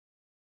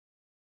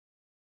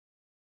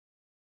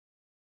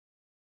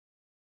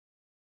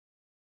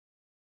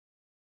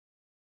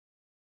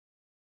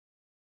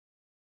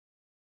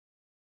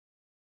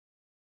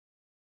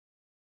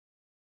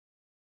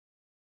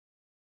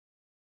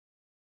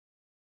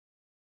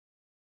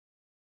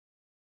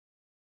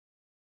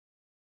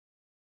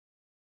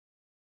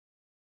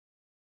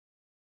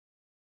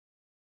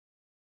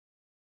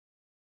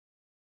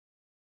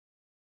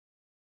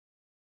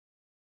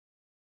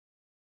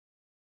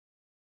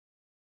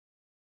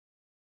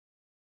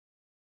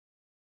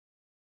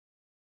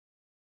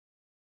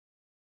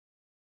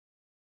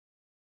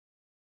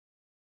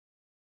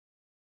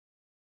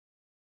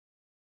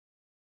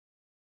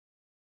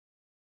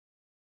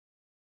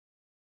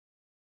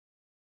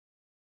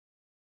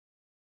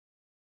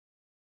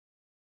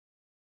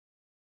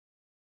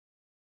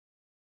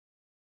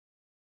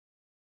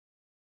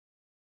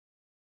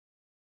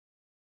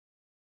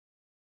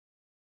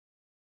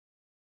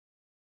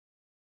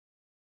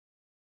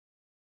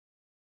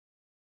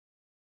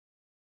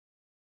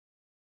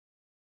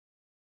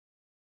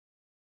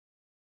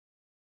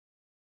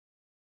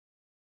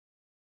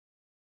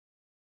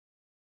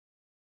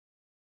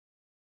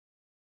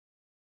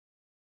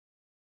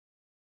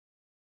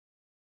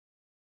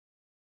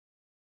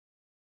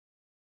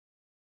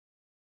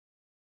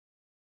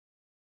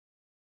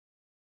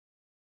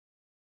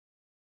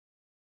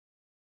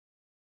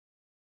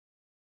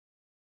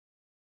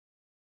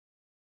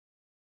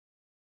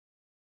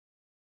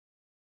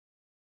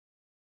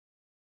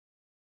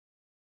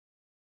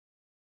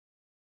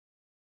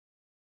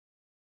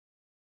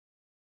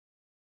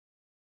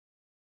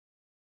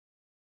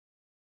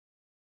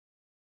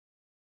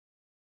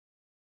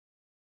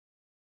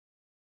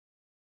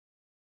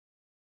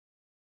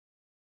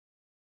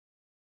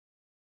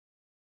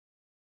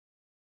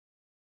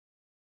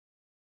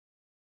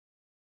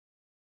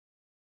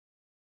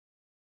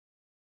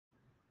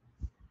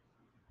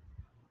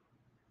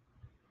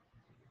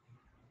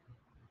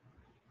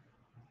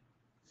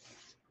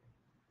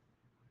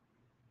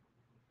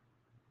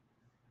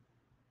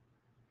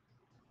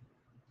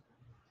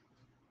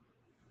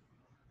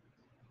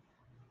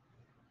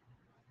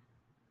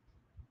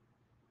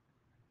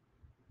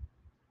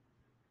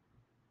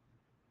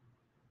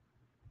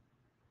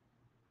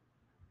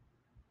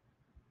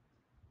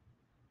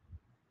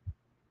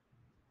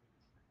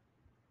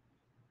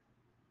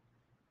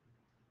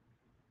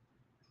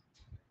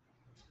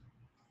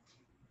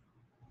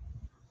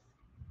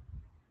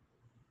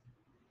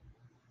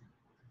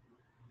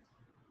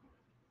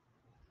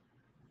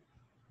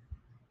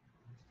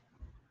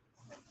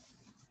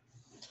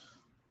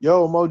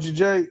Yo, Emoji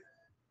J.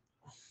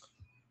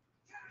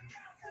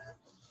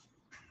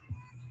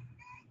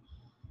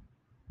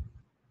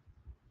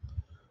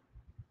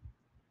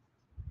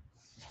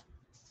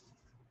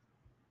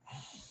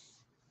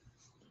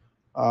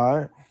 All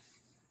right.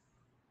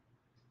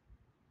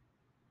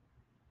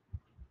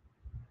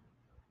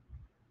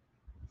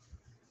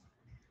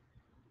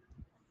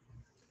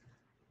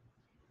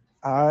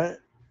 All right.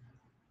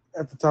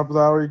 At the top of the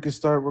hour, you can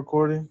start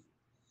recording.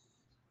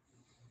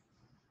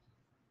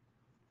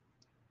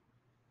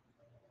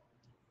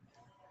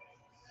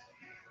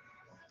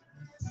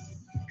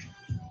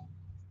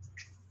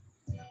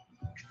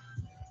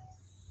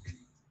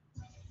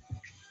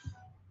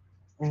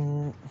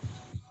 Mm.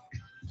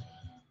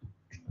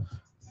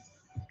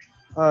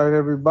 All right,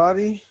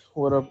 everybody.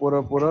 What up, what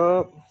up, what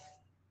up?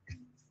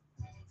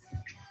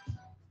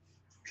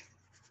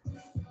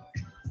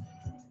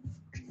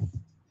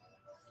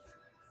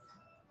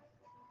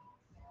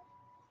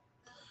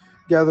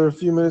 Gather a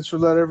few minutes to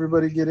let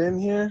everybody get in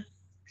here.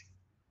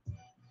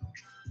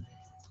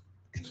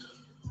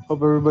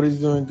 Hope everybody's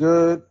doing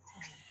good.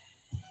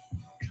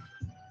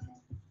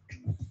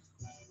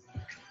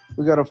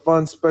 We got a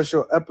fun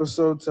special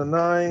episode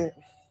tonight.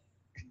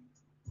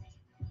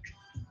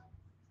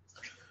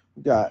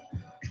 We got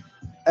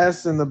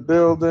S in the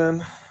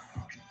building,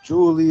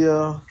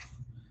 Julia,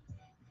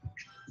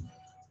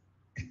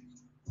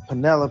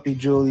 Penelope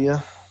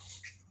Julia.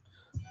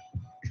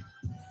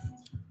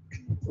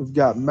 We've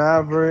got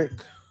Maverick.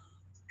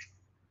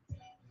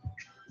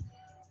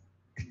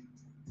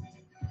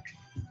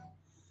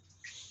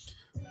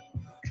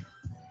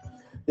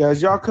 Yeah,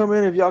 as y'all come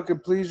in, if y'all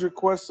could please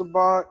request a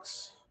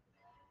box.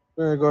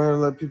 We're going to go ahead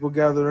and let people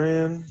gather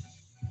in.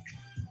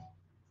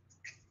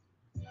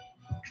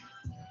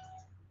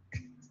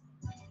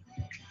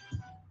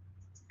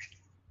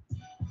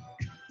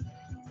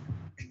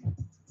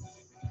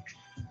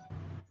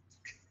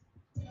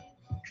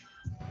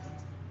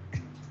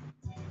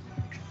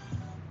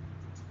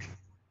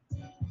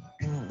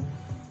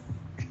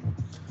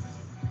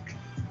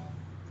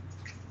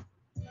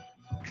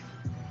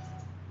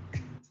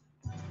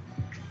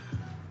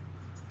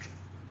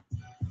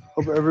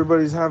 Hope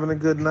everybody's having a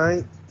good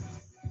night.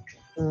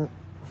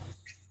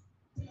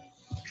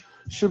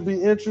 Should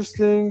be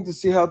interesting to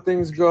see how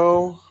things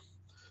go.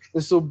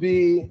 This will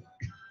be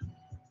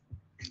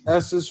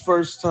S's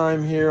first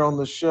time here on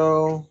the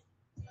show.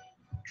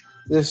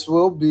 This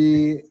will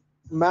be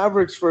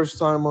Maverick's first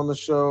time on the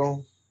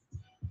show.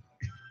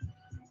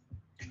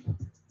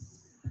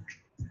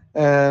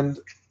 And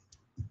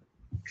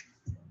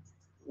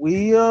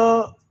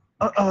we're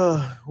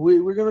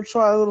gonna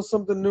try a little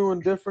something new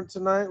and different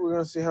tonight. We're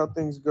gonna see how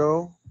things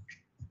go.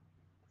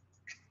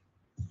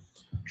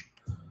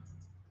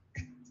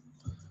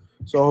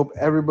 So I hope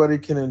everybody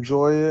can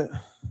enjoy it.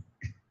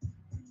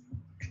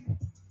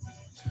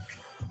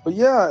 But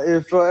yeah,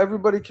 if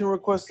everybody can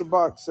request a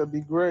box, that'd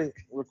be great.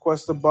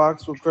 Request a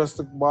box.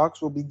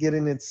 We'll be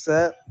getting it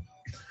set.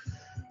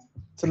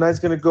 Tonight's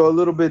gonna go a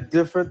little bit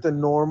different than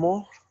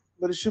normal,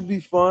 but it should be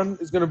fun.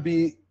 It's gonna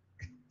be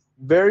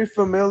very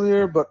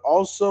familiar, but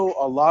also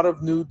a lot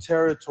of new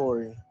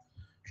territory.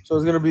 So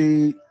it's going to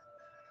be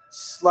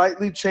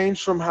slightly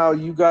changed from how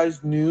you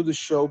guys knew the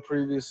show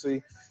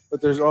previously,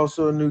 but there's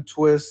also a new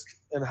twist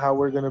in how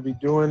we're going to be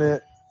doing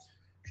it.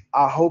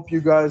 I hope you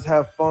guys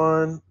have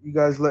fun. You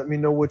guys let me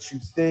know what you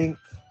think.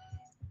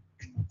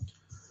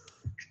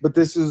 But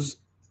this is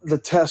the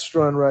test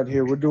run right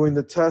here. We're doing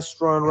the test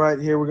run right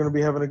here. We're going to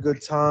be having a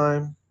good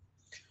time.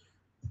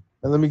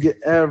 And let me get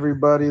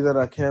everybody that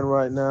I can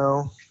right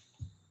now.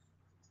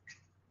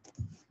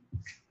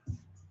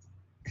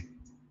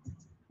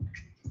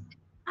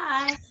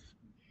 Hi.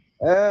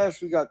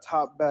 S, we got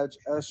Top Badge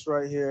S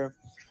right here.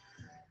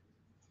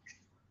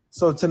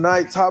 So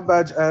tonight, Top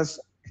Badge S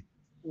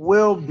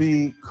will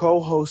be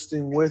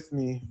co-hosting with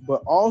me,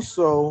 but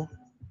also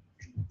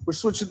we're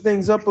switching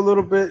things up a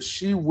little bit.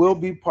 She will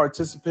be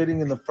participating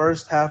in the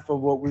first half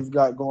of what we've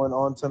got going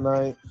on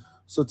tonight.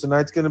 So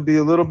tonight's going to be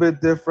a little bit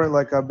different,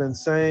 like I've been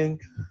saying,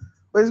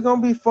 but it's going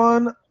to be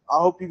fun. I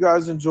hope you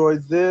guys enjoy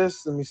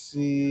this. Let me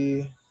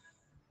see.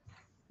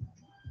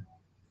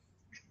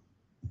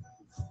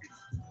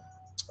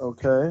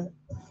 Okay.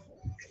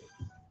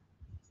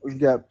 We've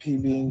got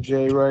PB and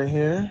J right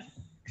here. Hey,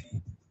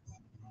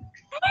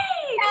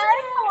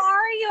 how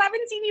are you? I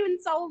haven't seen you in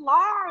so long.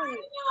 I know.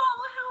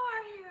 How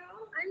are you?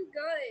 I'm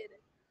good.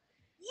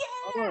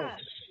 Yeah.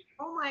 Right.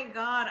 Oh my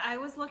God. I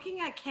was looking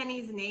at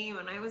Kenny's name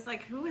and I was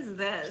like, who is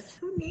this?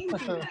 Who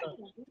named you that?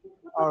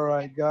 All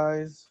right,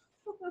 guys.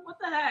 What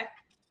the heck?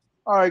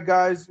 All right,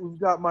 guys. We've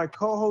got my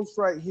co-host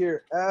right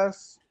here,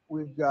 S.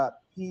 We've got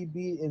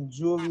PB and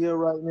Julia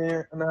right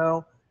there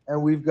now. And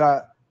we've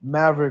got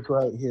Maverick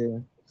right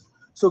here.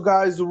 So,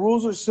 guys, the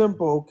rules are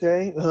simple,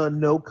 okay?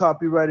 No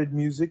copyrighted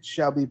music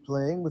shall be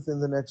playing within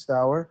the next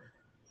hour.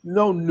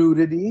 No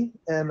nudity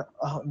and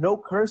no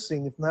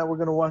cursing. If not, we're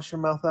going to wash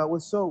your mouth out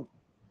with soap.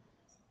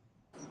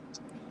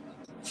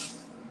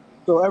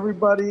 So,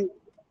 everybody,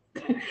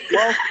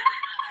 welcome.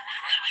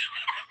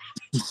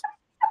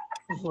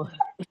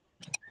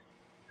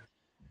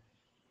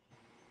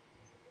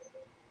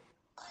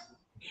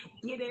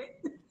 Get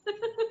it?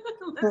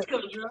 Let's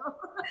go, girl.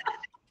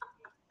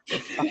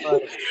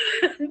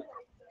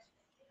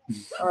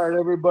 All right,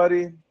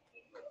 everybody.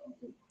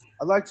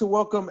 I'd like to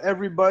welcome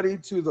everybody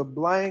to the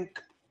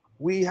Blank.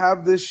 We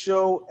have this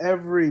show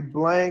every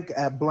blank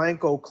at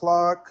blank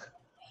o'clock.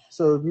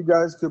 So if you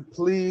guys could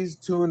please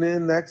tune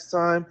in next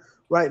time.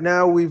 Right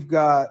now we've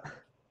got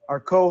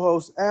our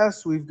co-host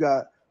S, we've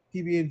got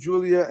PB and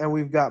Julia, and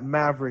we've got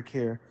Maverick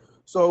here.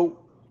 So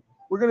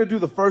we're going to do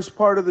the first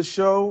part of the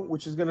show,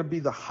 which is going to be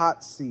the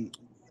hot seat.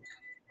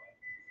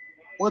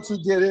 Once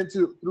we get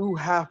through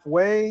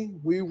halfway,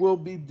 we will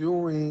be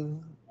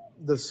doing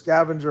the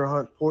scavenger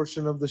hunt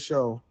portion of the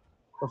show.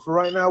 But for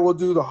right now, we'll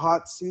do the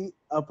hot seat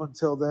up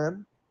until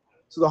then.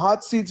 So the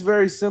hot seat's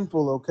very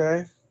simple,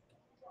 okay?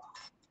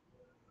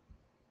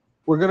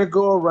 We're going to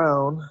go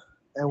around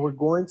and we're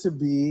going to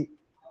be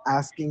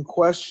asking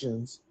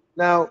questions.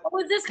 Now,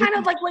 was this kind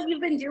of like what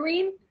you've been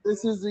doing?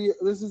 This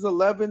is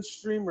 11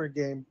 streamer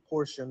game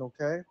portion,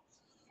 okay?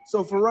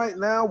 So for right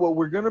now, what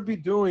we're going to be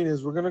doing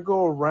is we're going to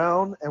go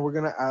around and we're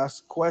going to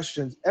ask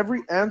questions.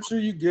 Every answer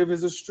you give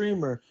is a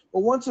streamer.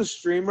 But once a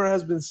streamer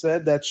has been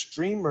said, that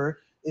streamer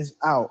is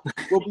out.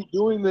 We'll be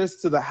doing this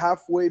to the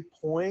halfway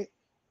point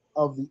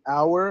of the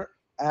hour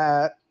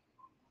at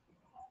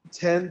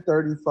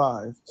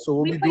 10:35. So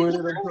we'll be doing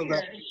it until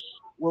that.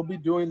 We'll be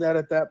doing that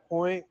at that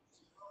point.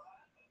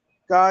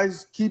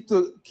 Guys,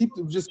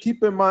 just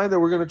keep in mind that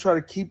we're going to try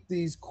to keep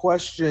these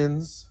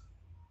questions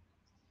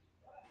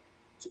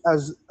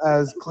as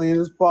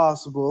clean as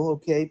possible,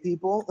 okay,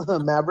 people?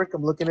 Maverick,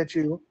 I'm looking at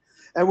you.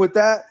 And with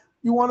that,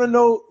 you want to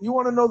know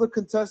the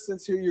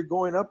contestants here you're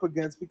going up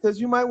against,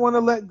 because you might want to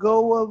let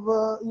go of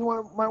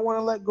might want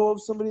to let go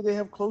of somebody they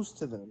have close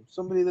to them,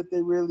 somebody that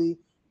they really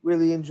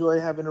enjoy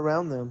having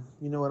around them.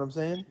 You know what I'm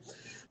saying?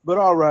 But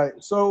all right,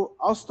 so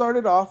I'll start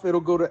it off. It'll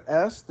go to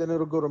S, then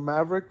it'll go to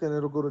Maverick, then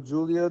it'll go to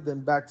Julia,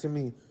 then back to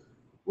me.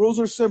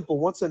 Rules are simple.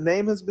 Once a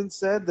name has been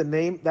said, that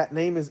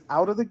name is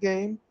out of the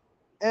game,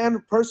 and the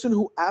person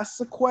who asks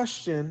a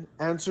question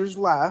answers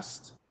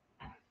last.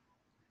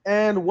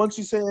 And once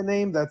you say a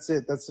name, that's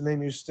it. That's the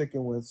name you're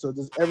sticking with. So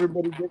does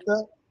everybody get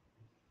that?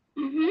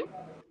 Mm-hmm.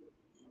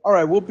 All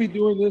right, we'll be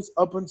doing this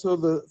up until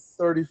the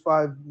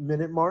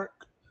 35-minute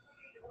mark.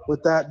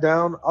 With that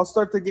down, I'll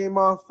start the game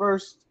off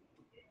first.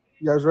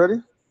 You guys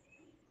ready?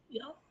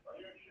 Yeah.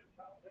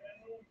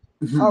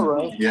 All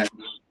right. Yeah.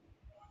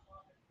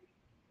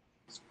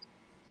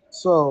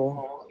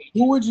 So,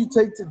 who would you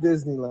take to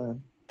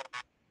Disneyland?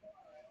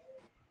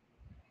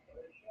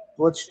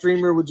 What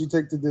streamer would you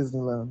take to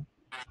Disneyland?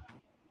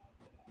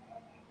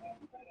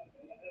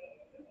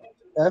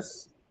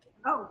 S?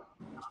 Oh.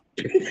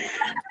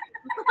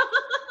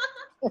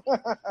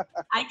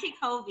 I take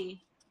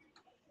Hovey.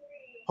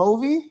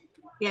 Hovey?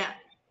 Yeah.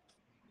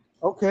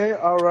 Okay,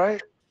 all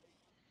right.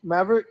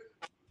 Maverick?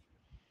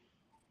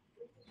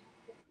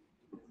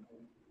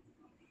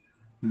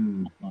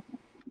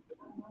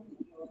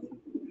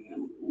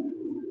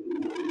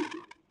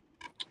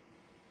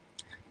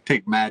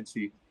 Take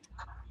Madsy.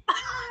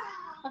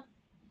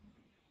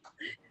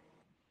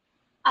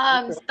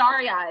 Okay.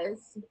 Starry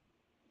Eyes.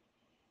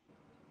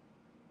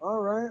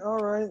 All right.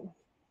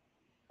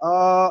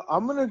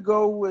 I'm gonna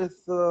go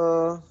with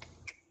Bella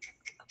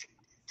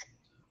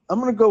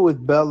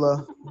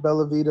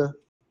Vita.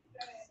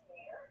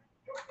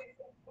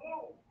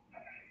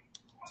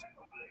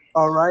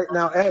 All right,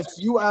 now S,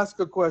 you ask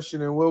a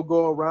question and we'll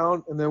go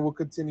around and then we'll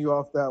continue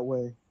off that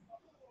way.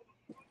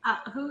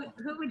 Who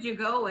would you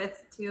go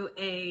with to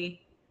a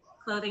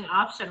clothing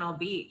optional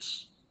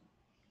beach?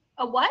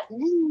 A what?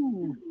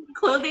 Ooh.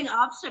 Clothing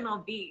optional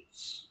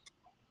beach.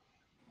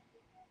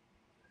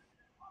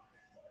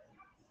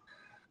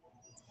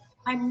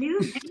 A new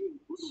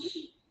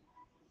beach.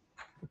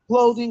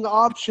 Clothing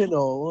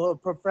optional,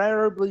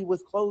 preferably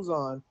with clothes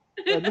on.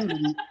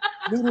 Nudity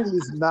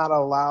is not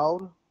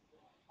allowed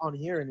on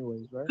here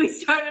anyways, right? We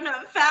started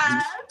up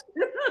fast.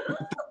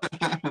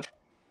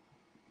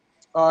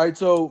 All right,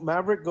 so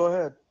Maverick, go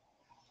ahead.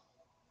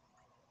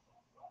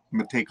 I'm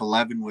gonna take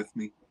 11 with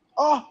me.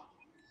 Oh.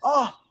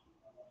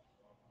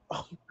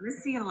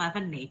 Is the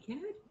 11 naked?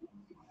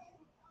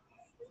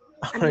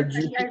 All right,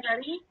 You guys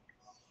ready?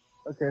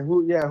 okay,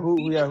 who?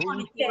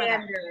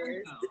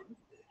 Sanders.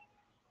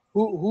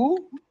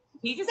 Who?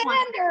 He just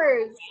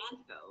Sanders.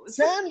 wants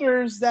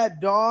Sanders,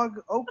 that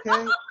dog.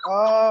 Okay.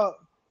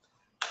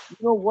 You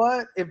know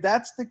what? If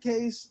that's the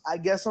case, I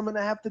guess I'm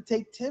gonna have to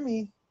take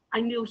Timmy. I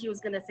knew he was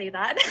gonna say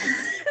that.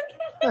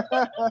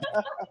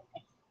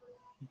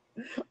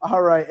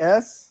 All right,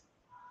 S.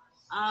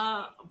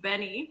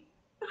 Benny.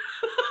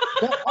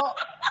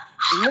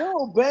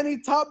 Little Benny,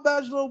 top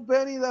badge, little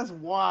Benny. That's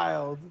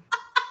wild.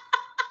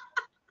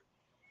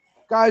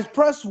 Guys,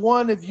 press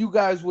 1 if you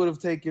guys would have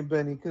taken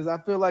Benny, because I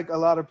feel like a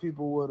lot of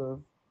people would have.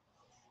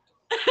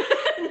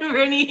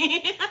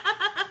 Rennie.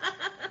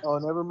 Oh,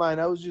 never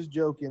mind. I was just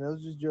joking.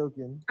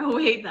 Oh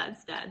wait,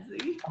 that's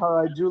Dadsy. All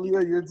right,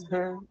 Julia, your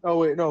turn. Oh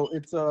wait, no,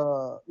 it's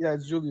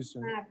it's Julia's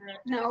turn. Maverick.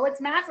 No,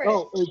 it's Maverick.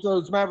 Oh,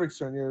 it's Maverick's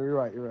turn. Yeah, you're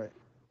right.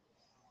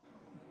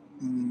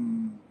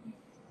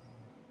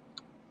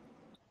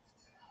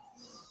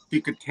 If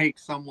you could take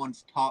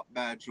someone's top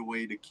badge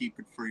away to keep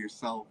it for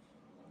yourself,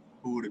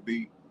 who would it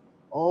be?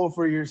 Oh,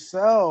 for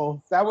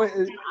yourself. That way,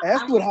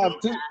 S would have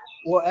two.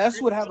 Well,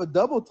 S would have a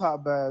double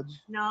top badge.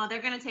 No,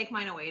 they're gonna take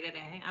mine away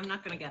today. I'm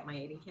not gonna get my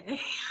 80K.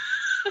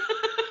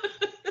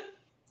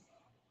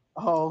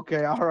 Oh,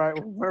 okay. All right.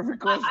 Perfect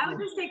question. I would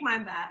just take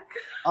mine back.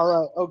 All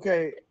right.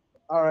 Okay.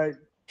 All right.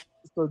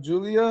 So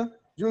Julia,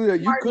 you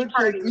Marty could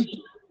party.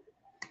 take.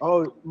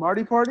 Oh,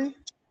 Marty party.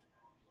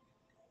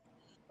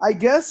 I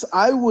guess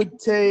I would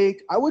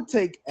take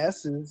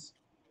S's.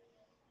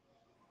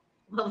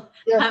 Well,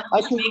 Yeah, that I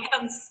wish could. may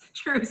come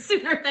true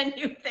sooner than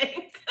you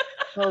think.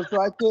 No,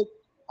 so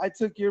I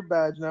took your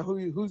badge. Now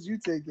who's you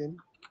taking?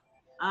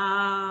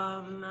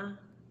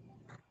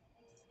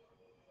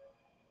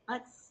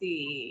 Let's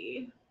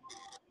see.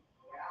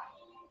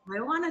 I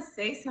want to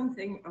say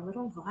something a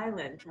little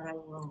violent, but I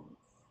won't.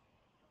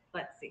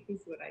 Let's see.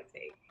 Who's would I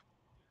take?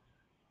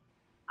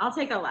 I'll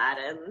take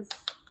Aladdin's.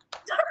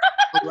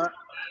 Ala-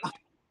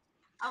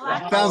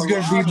 That was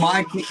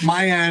gonna be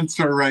my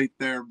answer right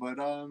there, but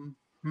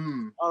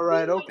All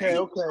right. Okay.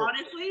 Okay.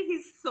 Honestly,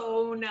 he's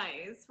so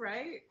nice,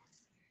 right?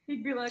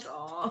 He'd be like,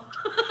 oh.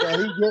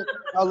 Yeah,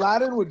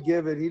 Aladdin would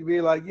give it. He'd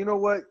be like, you know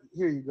what?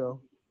 Here you go.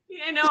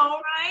 You know,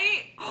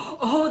 right?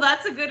 Oh,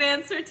 that's a good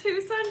answer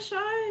too,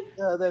 Sunshine.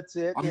 Yeah, that's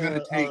it. I'm Yeah,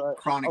 gonna take all right.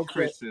 Chronic Okay.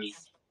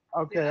 Chris's.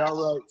 Okay. All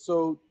right.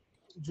 So,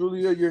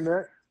 Julia, you're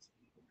next.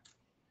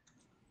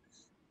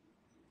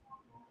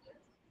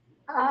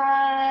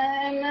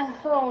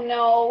 Oh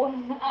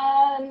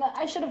no.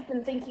 I should have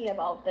been thinking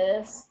about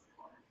this.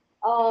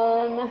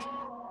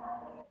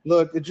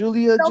 Look,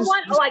 Julia.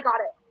 Someone. Oh, I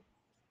got it.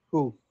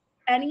 Who?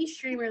 Any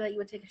streamer that you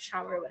would take a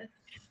shower with.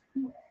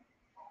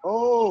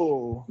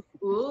 Oh.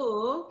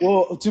 Ooh.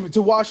 Well,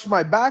 to wash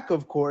my back,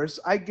 of course.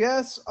 I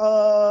guess.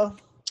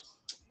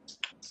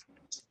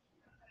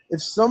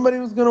 If somebody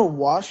was gonna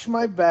wash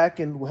my back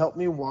and help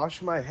me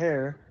wash my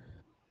hair,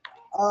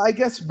 I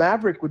guess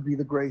Maverick would be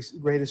the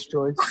greatest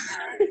choice.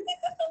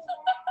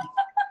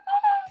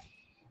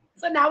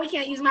 So now we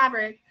can't use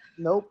Maverick.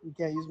 Nope, you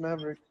can't use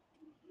Maverick.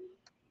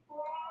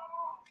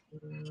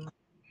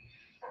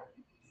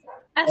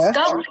 Let's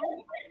go.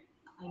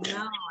 I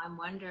know, I'm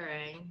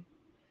wondering.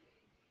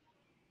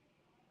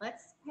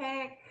 Let's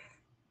pick.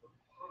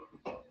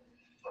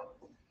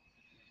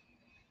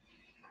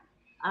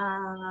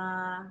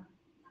 I'll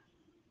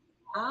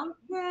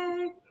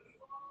pick.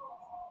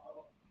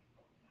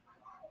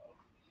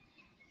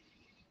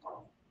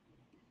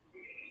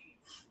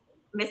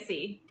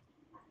 Missy.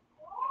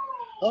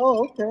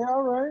 Oh, okay,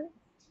 all right.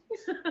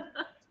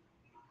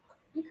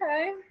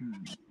 Okay.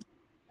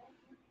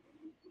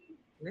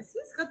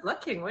 Missy's good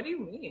looking. What do you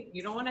mean?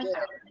 You don't want to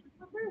have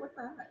What's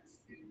that?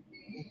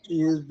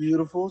 She is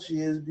beautiful.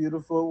 She is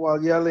beautiful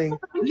while yelling,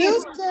 Lucy!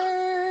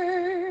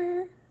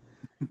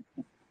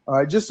 All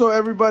right, just so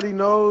everybody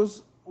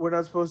knows, we're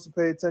not supposed to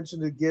pay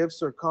attention to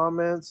gifts or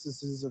comments.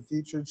 This is a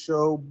featured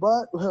show,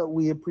 but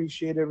we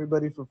appreciate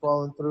everybody for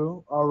following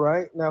through. All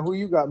right, now who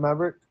you got,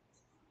 Maverick?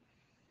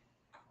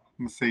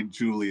 I'm gonna say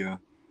Julia.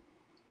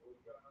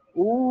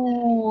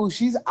 Ooh,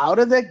 she's out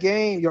of that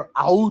game. You're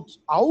out.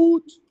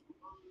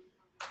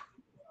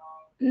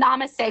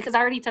 Namaste, because I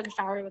already took a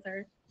shower with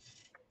her.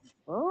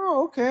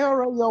 Oh, okay, all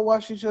right. Y'all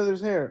wash each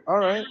other's hair. All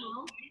right.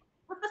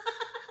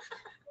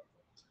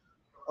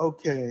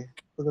 Okay,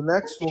 for the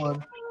next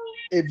one,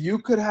 if you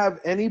could have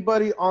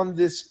anybody on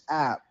this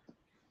app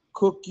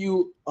cook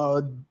you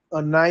a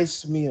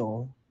nice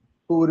meal,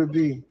 who would it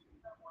be?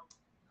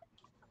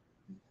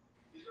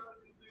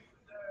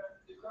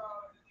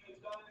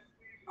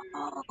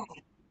 Oh.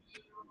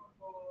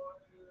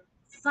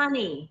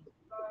 Sunny.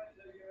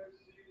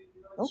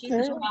 She's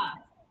Okay. a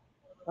rock.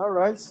 All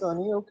right,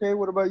 Sonny. Okay,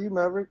 what about you,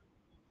 Maverick?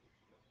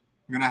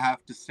 I'm gonna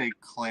have to say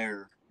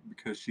Claire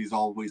because she's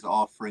always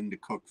offering to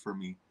cook for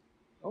me.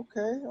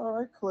 Okay, all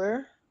right,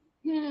 Claire.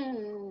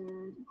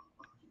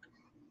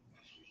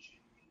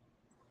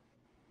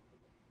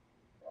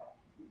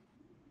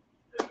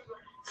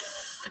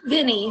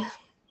 Vinny.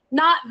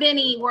 Not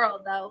Vinny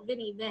World, though.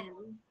 Vinny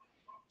Vin.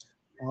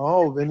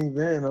 Oh, Vinny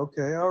Vin.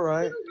 Okay, all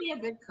right. She would be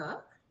a good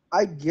cook.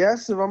 I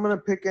guess if I'm gonna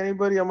pick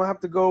anybody, I'm gonna have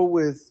to go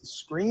with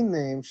Screen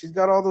Name. She's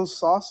got all those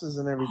sauces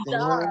and everything. Duh.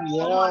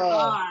 Yeah. Oh my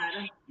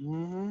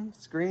god.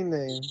 Screen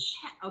Name.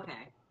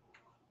 Okay.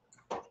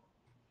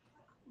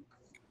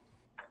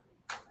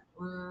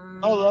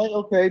 All right.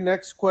 Okay.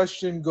 Next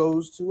question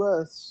goes to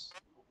us.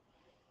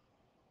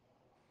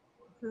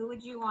 Who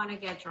would you want to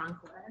get drunk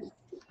with?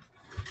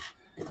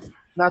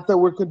 Not that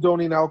we're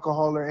condoning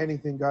alcohol or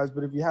anything, guys,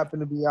 but if you happen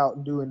to be out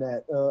and doing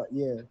that,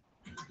 yeah.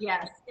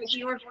 Yes. If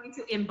you were going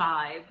to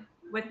imbibe,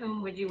 with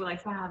whom would you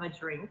like to have a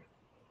drink?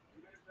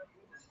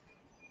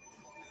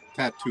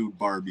 Tattooed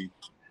Barbie.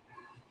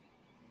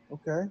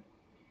 Okay.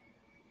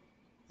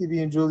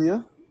 TV and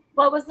Julia.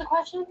 What was the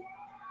question?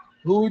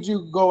 Who would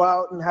you go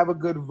out and have a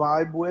good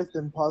vibe with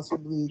and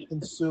possibly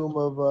consume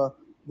of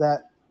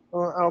that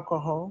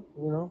alcohol,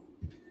 you know?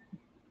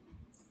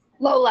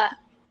 Lola.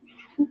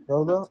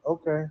 Lola?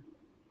 Okay.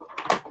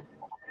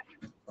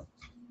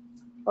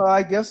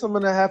 I guess I'm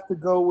gonna have to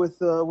go with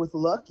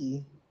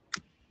Lucky.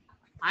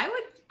 I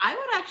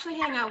would actually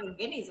hang out with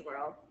Vinny's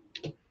World.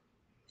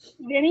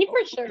 Vinny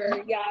for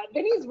sure. Yeah,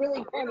 Vinny's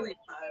really fun. Really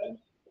fun.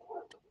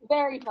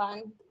 Very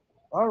fun.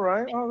 All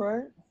right, all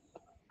right.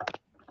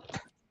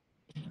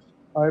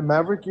 All right,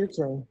 Maverick, your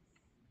turn.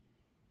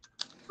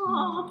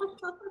 Oh.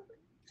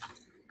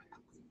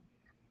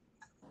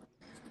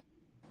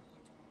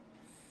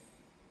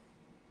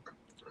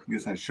 I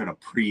guess I should have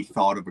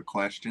pre-thought of a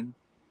question.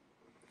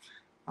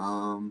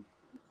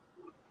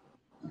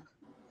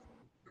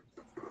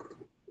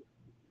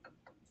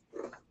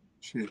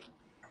 Shit.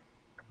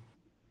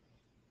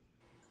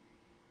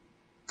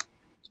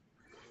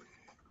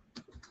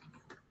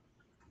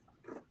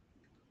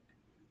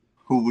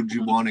 Who would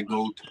you want to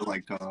go to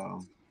like a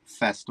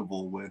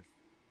festival with?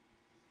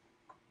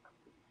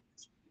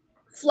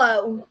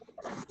 Flo.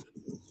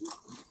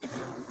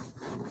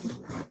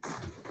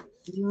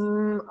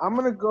 I'm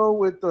gonna go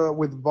with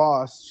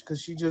Voss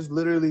because she just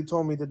literally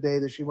told me today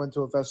that she went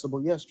to a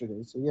festival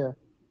yesterday. So yeah,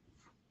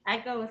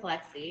 I'd go with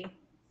Lexi.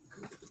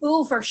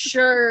 Ooh, for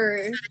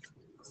sure.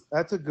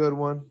 that's a good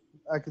one.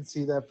 I can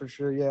see that for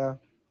sure. Yeah,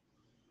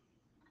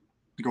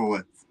 Go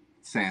with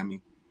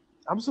Sammy.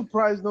 I'm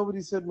surprised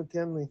nobody said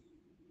McKinley.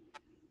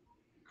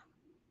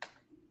 I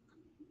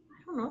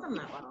don't know them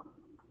that well.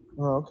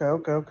 Oh,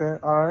 okay.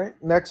 All right,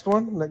 next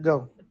one. Let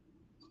go.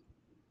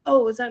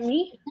 Oh, is that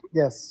me?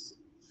 Yes.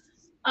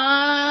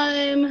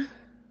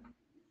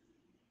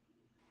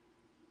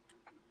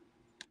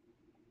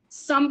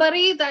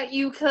 Somebody that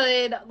you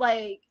could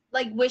like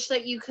wish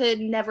that you could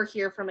never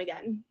hear from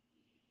again.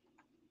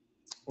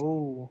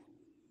 Oh.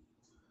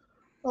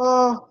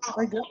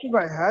 I guess if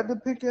I had to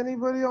pick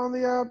anybody on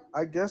the app,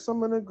 I guess I'm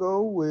gonna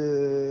go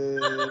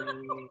with.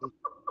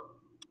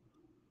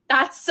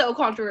 That's so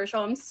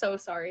controversial. I'm so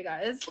sorry,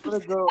 guys. I'm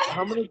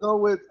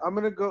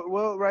gonna go.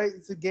 Well, right.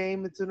 It's a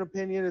game. It's an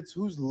opinion. It's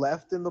who's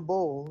left in the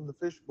bowl, in the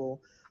fish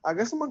bowl. I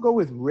guess I'm gonna go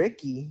with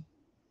Ricky.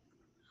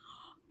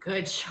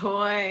 Good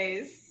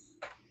choice.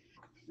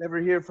 Never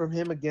hear from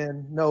him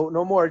again. No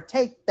more.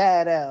 Take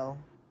that L.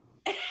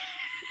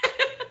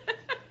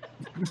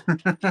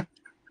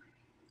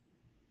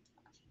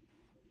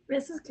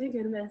 This is gonna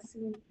get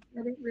messy.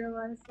 I didn't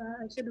realize that.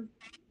 I should have.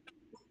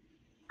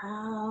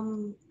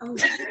 Oh,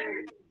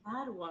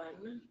 bad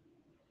one.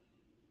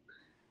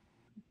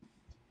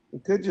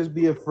 It could just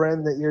be a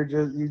friend that you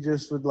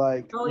just would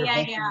like. Oh you're yeah,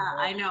 hooking yeah. up.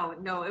 I know.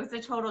 No, it was a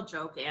total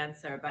joke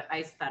answer, but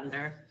Ice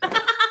Thunder.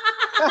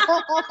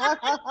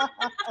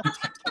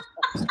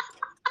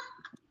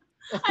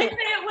 I say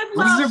it with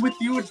What love. is it with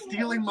you and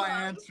stealing my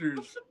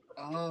answers?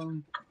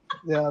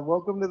 Yeah.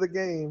 Welcome to the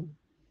game.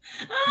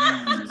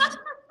 Let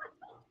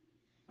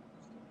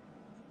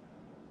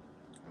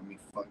me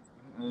fuck.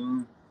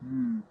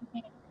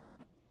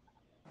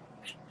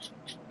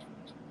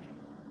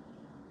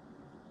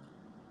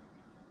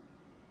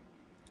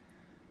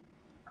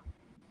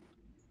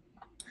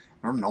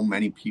 I don't know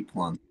many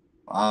people on.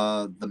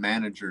 The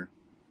manager.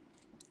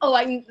 Oh,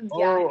 yeah.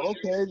 Oh,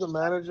 okay. The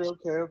manager.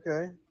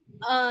 Okay.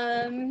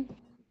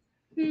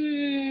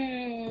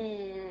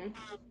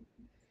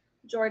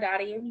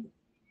 Jordaddy.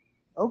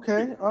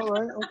 Okay. All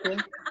right. Okay.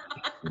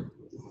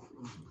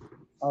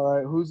 All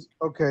right. Who's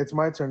okay? It's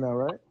my turn now,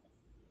 right?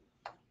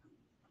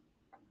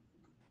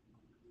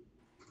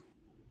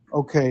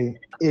 Okay.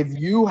 If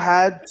you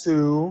had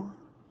to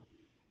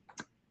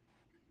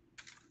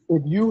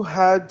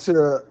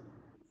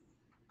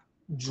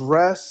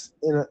dress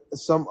in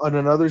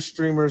another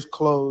streamer's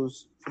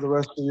clothes for the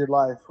rest of your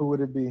life, who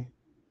would it be?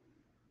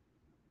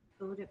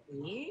 Who would it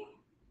be?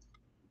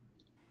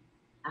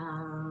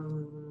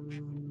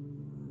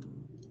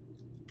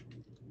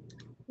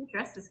 Your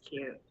dress is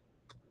cute.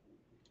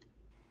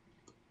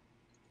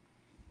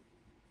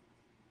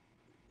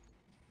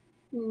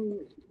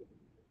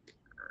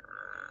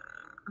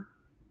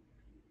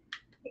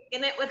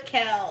 Picking it with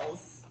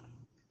Kels.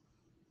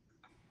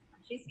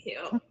 She's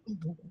cute.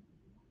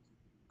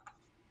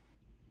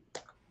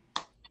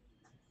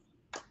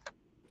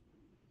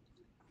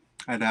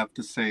 I'd have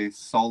to say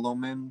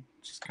Solomon,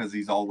 just because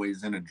he's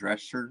always in a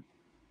dress shirt.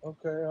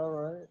 Okay. All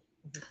right.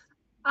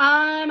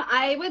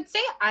 I would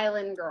say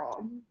Island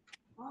Girl.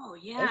 Oh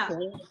yeah.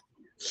 Okay.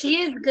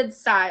 She is good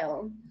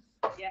style.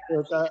 Yeah.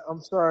 Look,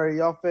 I'm sorry,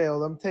 y'all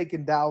failed. I'm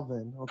taking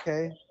Dalvin.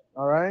 Okay.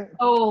 All right.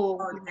 Oh,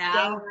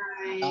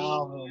 Dalvin.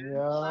 Dalvin.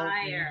 Yeah.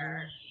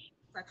 Liar.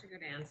 Such a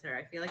good answer.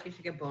 I feel like you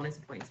should get bonus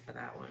points for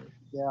that one.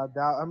 Yeah.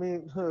 I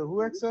mean,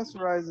 who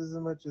accessorizes as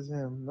much as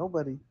him?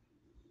 Nobody.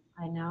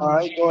 I know. All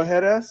right. Go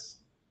ahead, S.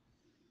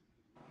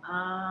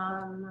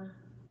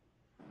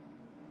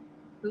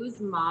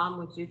 Whose mom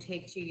would you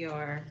take to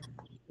your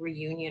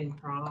reunion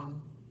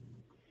prom?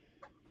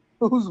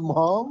 Whose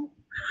mom?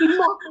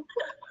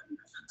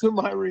 To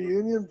my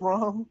reunion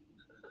prom?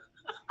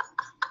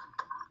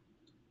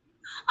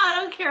 I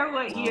don't care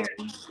what year.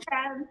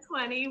 10,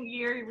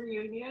 20-year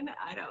reunion.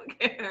 I don't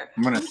care.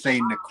 I'm gonna say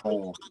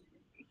Nicole.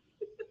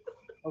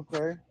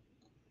 Okay.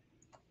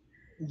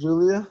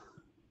 Julia?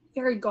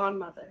 Fairy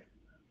godmother.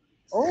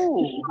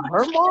 Oh,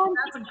 her mom?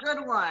 That's a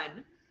good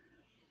one.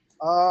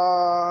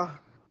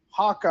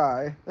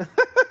 Hawkeye.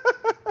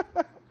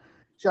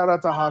 Shout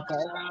out to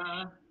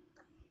Hawkeye.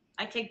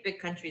 I take Big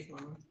Country's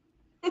mom.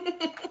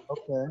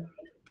 Okay.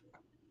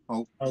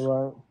 Oh. All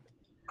right.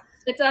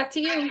 It's back to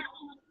you.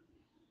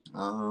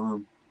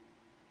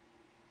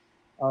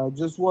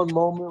 Just one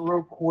moment,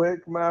 real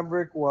quick,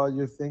 Maverick, while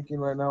you're thinking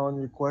right now on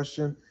your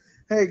question.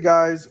 Hey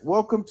guys,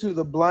 welcome to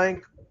the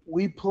blank.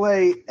 We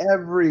play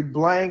every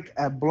blank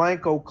at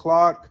blank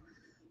o'clock.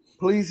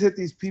 Please hit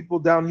these people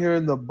down here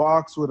in the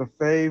box with a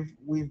fave.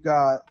 We've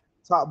got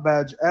Top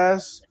Badge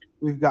S,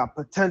 we've got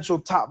potential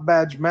Top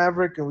Badge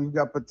Maverick, and we've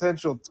got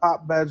potential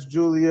Top Badge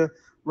Julia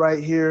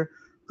right here.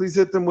 Please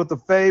hit them with a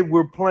fave.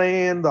 We're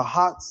playing the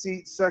hot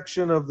seat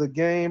section of the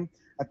game.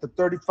 At the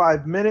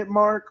 35-minute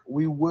mark,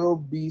 we will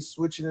be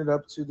switching it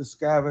up to the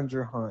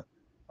scavenger hunt.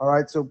 All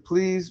right, so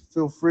please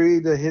feel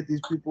free to hit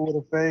these people with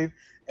a fave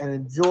and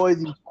enjoy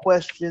these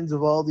questions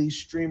of all these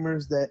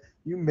streamers that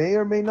you may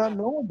or may not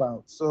know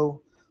about.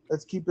 So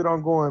let's keep it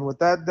on going. With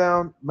that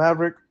down,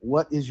 Maverick,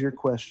 what is your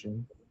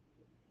question?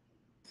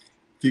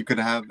 If you could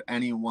have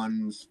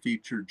anyone's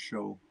featured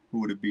show,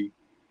 who would it be?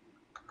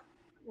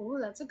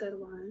 Oh, that's a good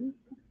one.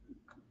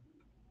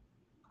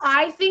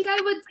 I think I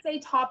would say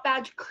Top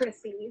Badge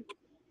Chrissy.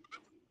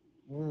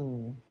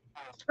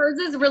 Hers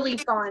is really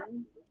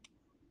fun.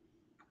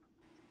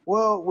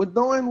 Well, with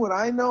knowing what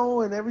I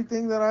know and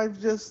everything that I've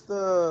just,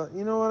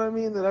 you know what I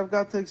mean, that I've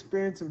got to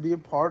experience and be a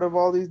part of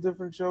all these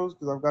different shows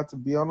because I've got to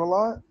be on a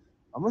lot.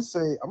 I'm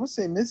gonna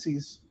say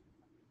Missy's.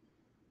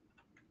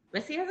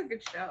 Missy has a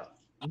good show.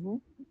 Mm-hmm.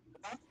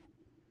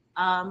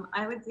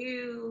 I would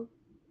do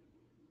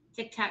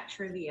Tic Tac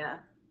Trivia,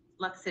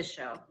 Lux's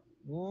show.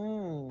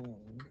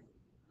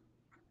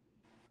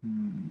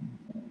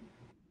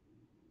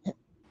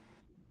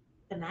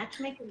 The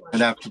matchmaking one.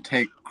 I'd have to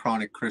take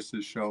Chronic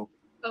Chris's show.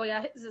 Oh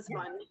yeah, his is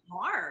fun.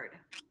 Hard.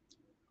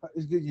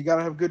 It's good. You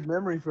gotta have good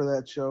memory for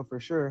that show for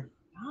sure.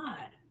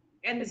 God,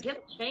 and the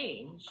gift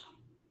change.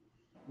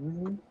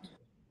 Mm-hmm.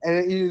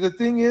 And the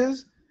thing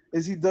is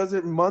he does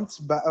it months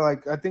back.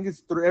 Like I think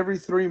it's every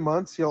 3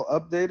 months he'll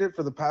update it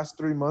for the past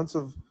 3 months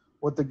of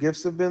what the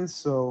gifts have been.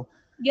 So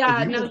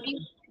yeah, no,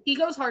 he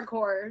goes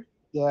hardcore.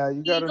 Yeah,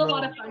 you gotta know. He has a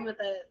lot of fun with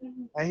it.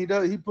 And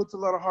he puts a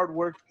lot of hard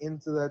work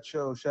into that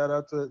show. Shout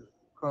out to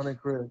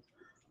Chronic Chris.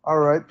 All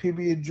right,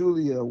 PB and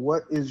Julia,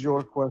 what is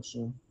your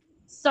question?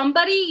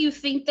 Somebody you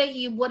think that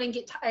you wouldn't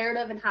get tired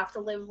of and have to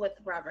live with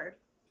forever.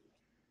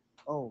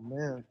 Oh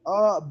man,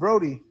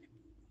 Brody.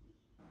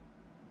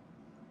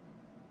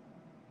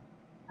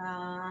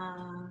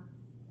 I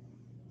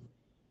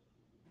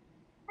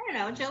don't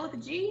know, Joe with a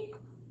G.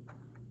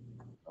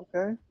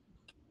 Okay.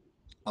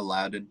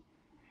 Aladdin.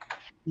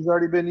 He's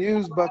already been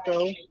used,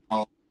 Bucko.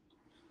 Oh.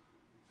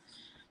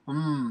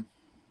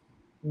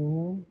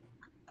 Mm-hmm.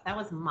 That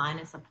was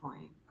minus a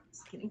point.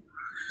 Just kidding.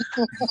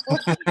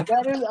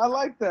 I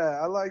like that.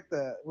 I like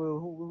that. Well,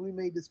 we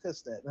may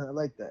discuss that. I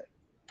like that.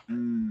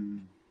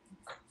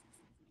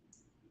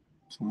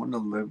 Someone to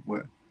live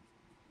with.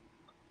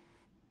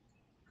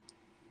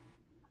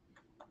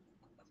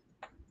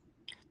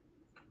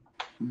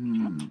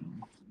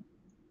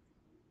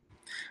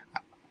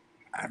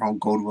 I don't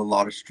go to a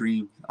lot of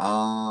streams.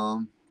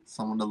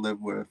 Someone to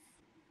live with.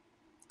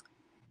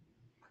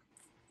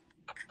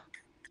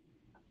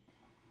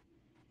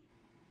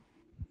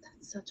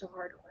 That's such a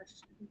hard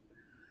question.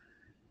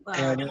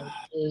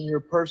 In your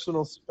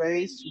personal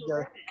space, you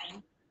got.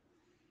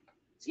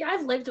 See,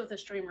 I've lived with a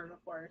streamer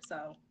before,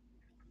 so.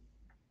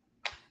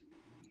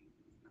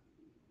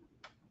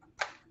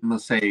 I'm gonna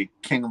say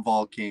King of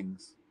all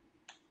kings.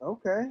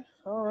 Okay,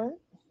 all right.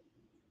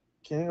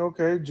 King,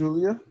 okay.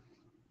 Julia.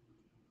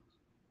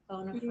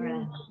 Phone a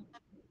friend.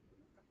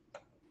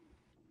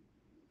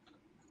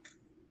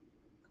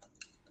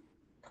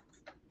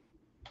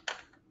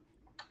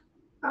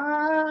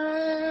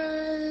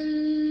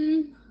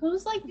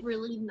 Who's like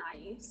really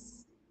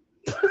nice?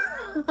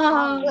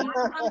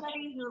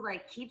 Somebody who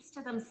like keeps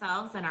to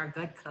themselves and are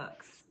good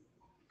cooks.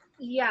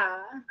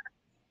 Yeah.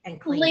 And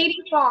clean. Lady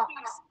Fox.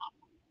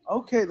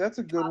 Okay, that's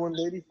a good one,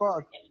 Lady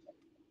Fox.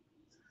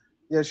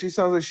 Yeah, she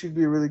sounds like she'd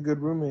be a really good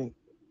roommate.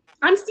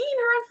 I'm seeing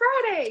her on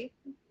Friday.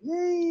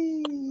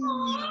 Yay!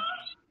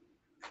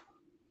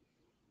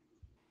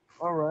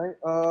 All right.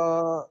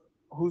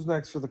 Who's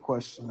next for the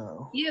question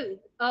now? You.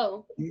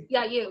 Oh.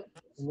 Yeah, you.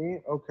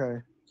 Me?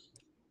 Okay.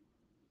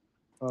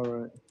 All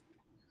right.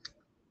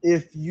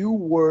 If you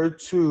were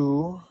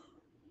to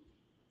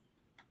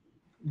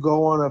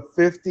go on a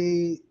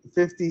 50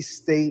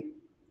 state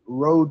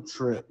road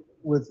trip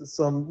with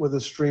a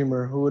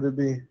streamer, who would it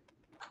be?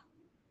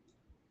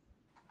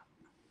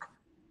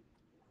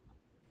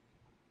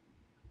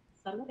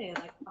 Somebody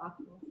like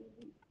possible.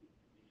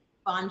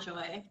 Bon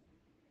Joy.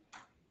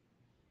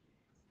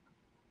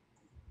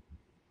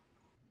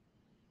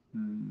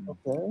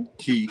 Okay.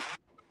 Key.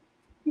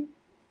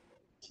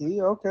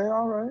 Okay,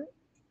 all right.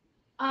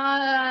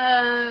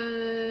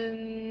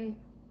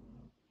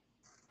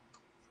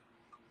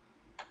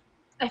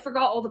 I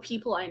forgot all the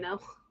people I know.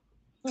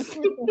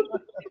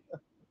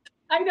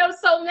 I know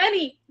so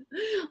many.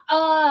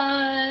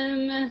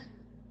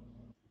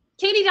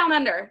 Katie Down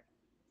Under.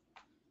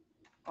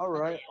 All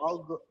right,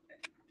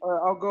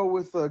 I'll go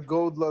with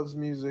Gold Loves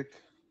Music.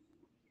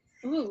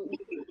 Ooh.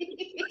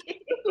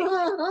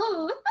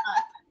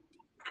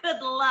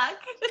 Good luck.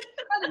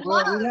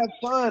 Well, we'd have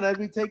fun. I'd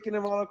be taking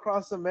him all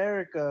across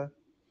America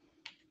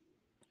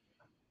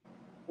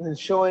and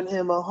showing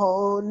him a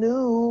whole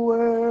new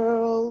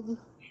world.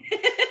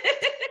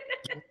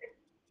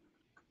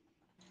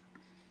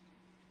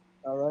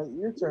 All right,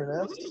 your turn,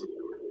 S.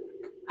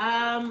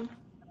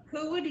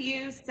 Who would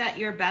you set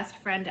your best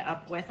friend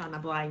up with on a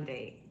blind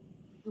date?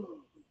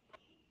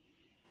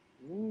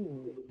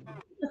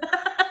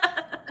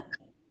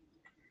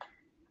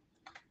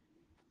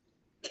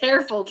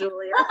 Careful,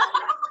 Julia.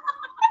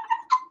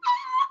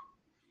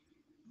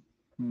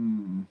 I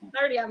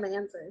already have my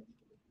answer.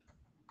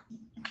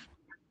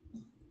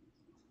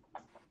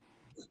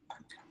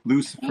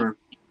 Lucifer.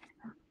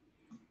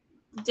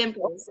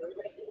 Dimples.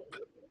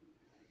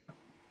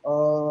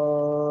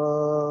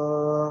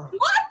 What?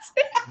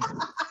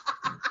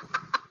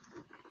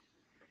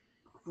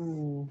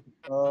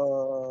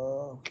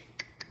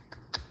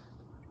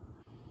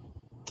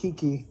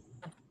 Kiki.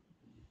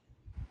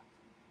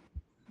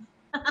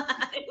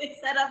 We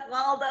set up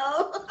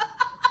Waldo.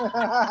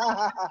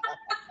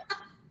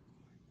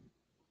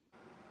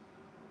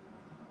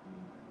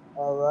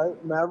 All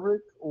right,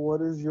 Maverick,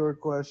 what is your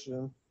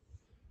question?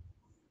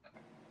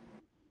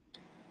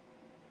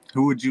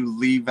 Who would you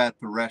leave at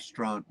the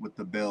restaurant with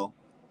the bill?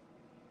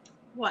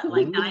 What,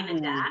 like Dine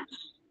and Dash?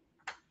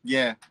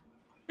 Yeah.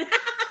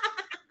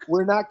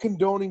 We're not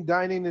condoning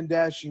dining and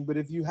dashing, but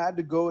if you had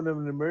to go in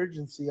an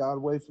emergency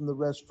away from the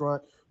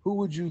restaurant, who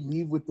would you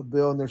leave with the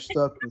bill and they're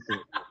stuck with it?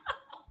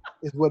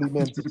 Is what he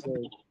meant to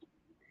say.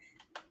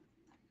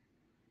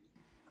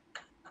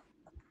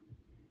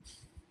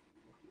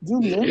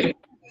 Julia.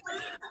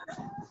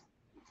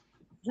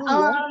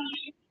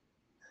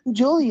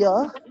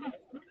 Julia.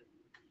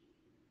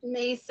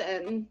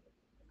 Mason.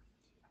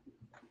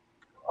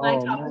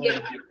 Oh,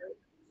 man.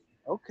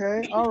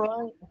 Okay, all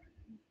right.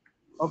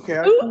 Okay,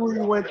 I see where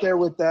you went there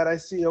with that. I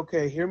see.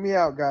 Okay, hear me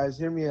out, guys.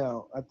 Hear me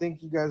out. I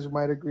think you guys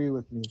might agree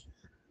with me.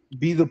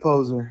 Be the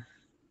poser.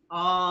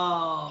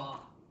 Oh.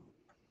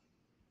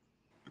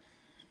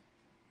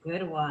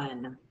 Good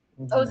one.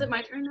 Oh, is it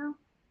my turn now?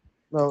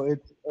 No,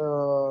 it's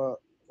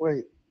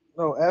wait.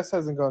 No, S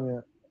hasn't gone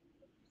yet.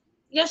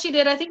 Yes, she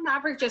did. I think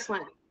Maverick just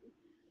went.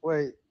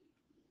 Wait.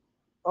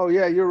 Oh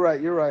yeah, you're right.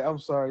 You're right. I'm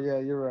sorry. Yeah,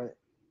 you're right.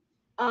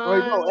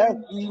 Wait, no, S.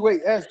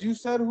 Wait, S. You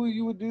said who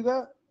you would do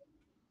that?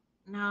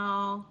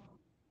 No.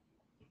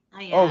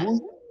 Not yet. Oh,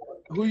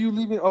 who you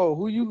leaving? Oh,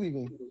 who you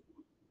leaving? Who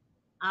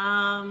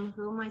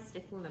am I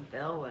sticking the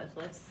bill with?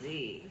 Let's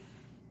see.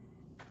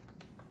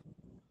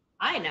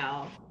 I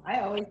know.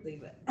 I always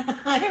leave it.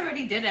 I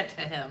already did it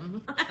to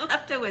him. I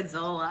left it with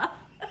Zola.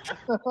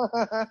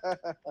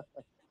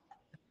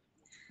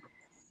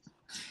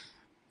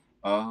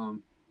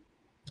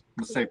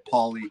 Let's say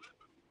Polly.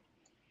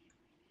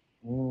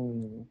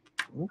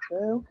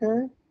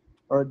 Okay.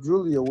 All right,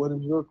 Julia, what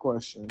is your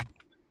question?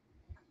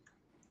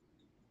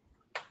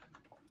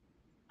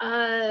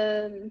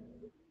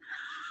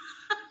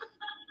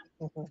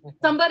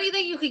 Somebody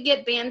that you could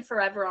get banned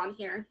forever on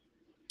here.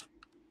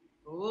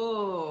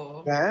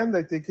 Ooh. Banned,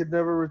 like they could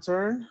never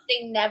return?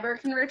 They never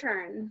can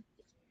return.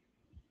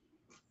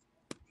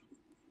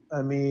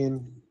 I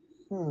mean,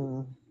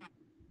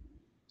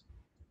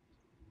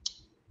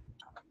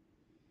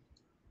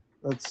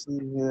 Let's see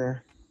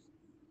here.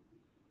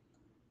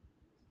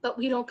 But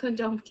we don't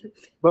condone it.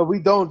 But we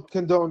don't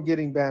condone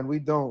getting banned. We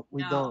don't.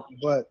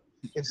 But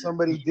if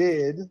somebody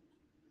did,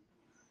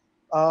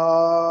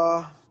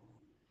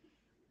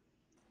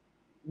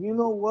 you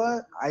know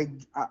what? I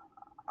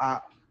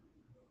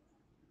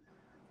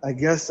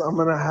guess I'm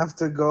gonna have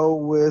to go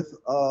with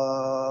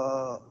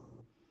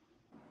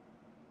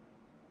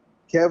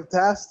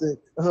Kevtastic.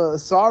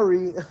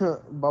 Sorry.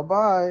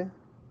 Bye-bye.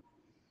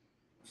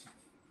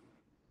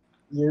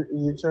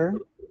 Your turn,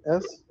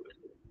 S?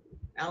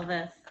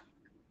 Elvis.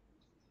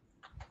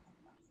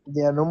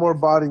 Yeah, no more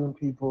bodying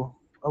people.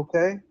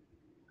 Okay?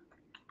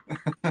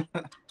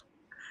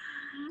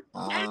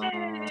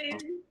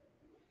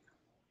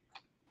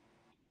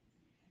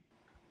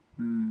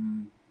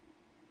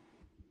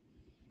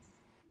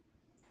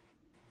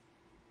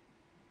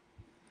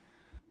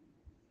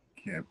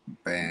 Get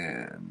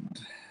banned.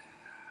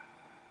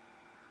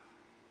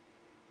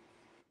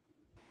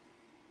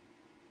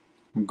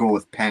 We'll go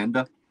with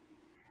Panda.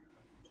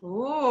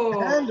 Ooh.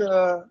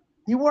 Panda,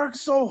 he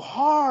works so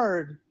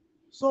hard.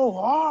 So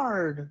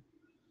hard.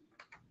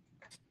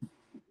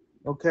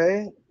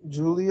 Okay,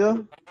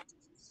 Julia.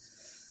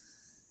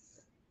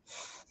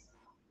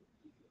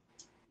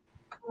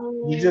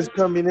 You're just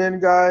coming in,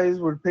 guys.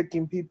 We're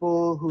picking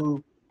people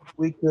who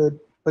we could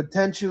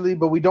potentially,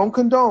 but we don't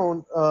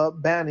condone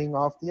banning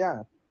off the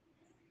app.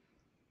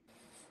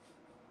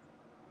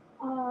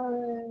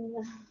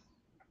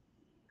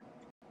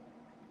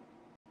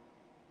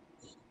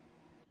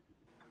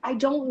 I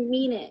don't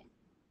mean it.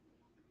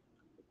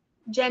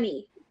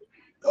 Jenny,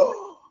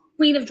 Oh,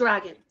 Queen of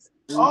Dragons.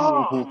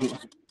 oh,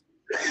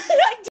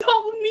 I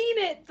don't mean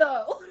it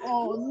though.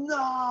 oh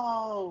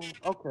no.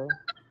 Okay.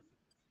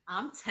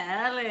 I'm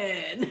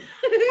telling.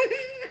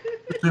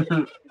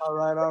 All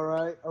right. All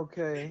right.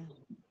 Okay.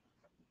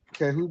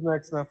 Okay. Who's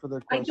next now for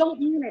their I question? don't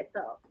mean it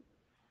though.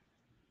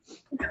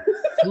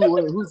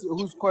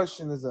 Whose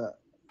question is that?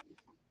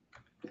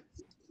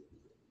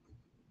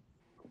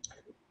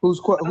 Whose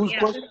Yeah,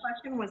 question? whose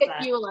question was It's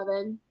that? you,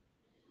 11.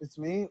 It's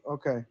me.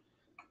 Okay.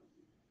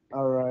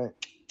 All right.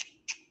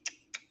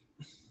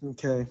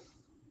 Okay.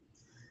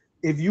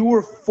 If you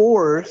were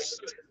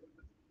forced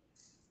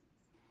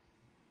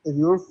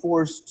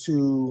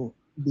to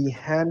be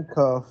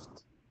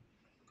handcuffed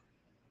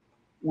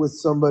with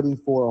somebody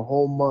for a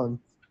whole month,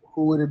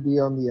 who would it be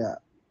on the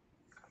app?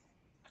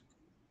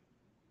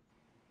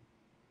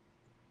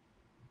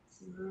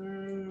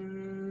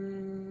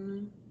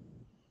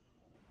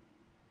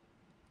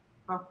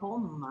 A whole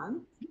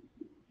month?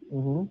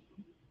 Mm-hmm.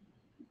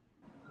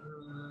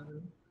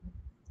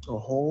 A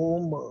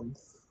whole month.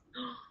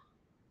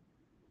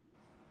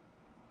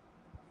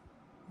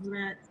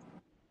 Let's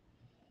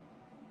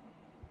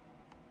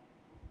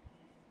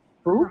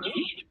Who?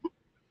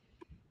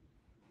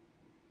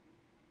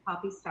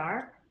 Poppy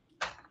Star.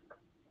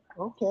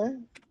 Okay.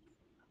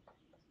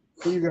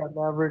 Who you got,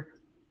 Maverick?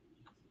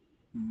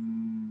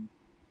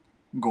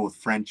 Go with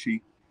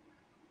Frenchie.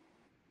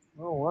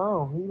 Oh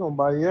wow, he's gonna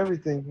buy you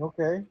everything.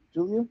 Okay,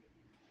 Julia.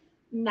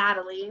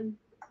 Natalie.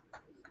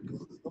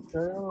 Okay,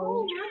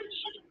 all right.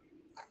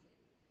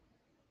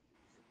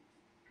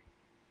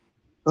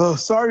 Oh,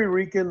 sorry,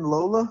 Rican.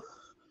 Lola.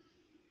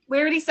 We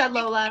already said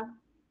Lola.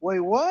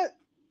 Wait, what?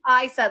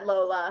 I said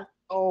Lola.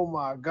 Oh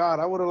my God,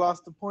 I would have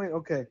lost the point.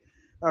 Okay,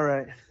 all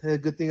right.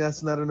 Good thing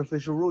that's not an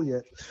official rule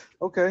yet.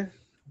 Okay.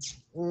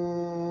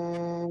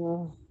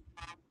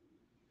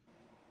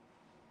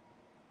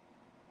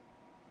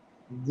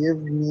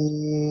 Give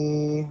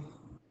me.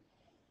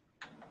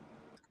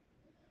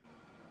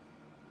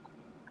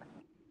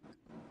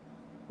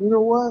 You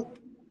know what?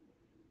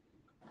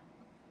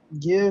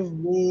 Give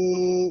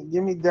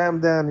me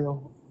Damn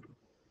Daniel.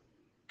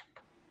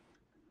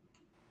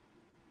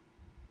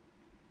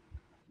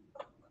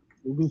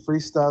 We'll be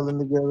freestyling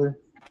together.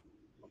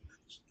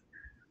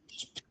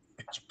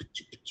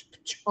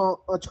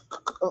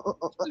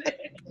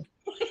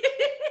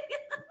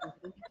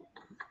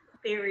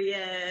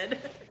 Period.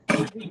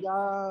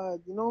 God,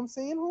 you know what I'm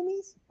saying,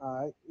 homies?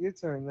 All right, your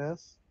turn,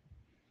 Ness.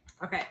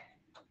 Okay.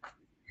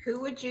 Who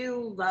would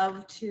you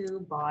love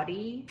to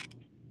body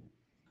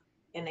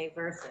in a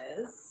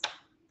versus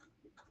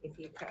if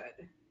you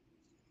could?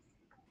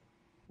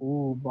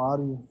 Ooh,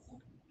 body.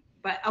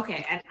 But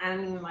okay, and I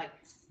mean like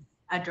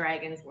a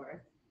dragon's worth.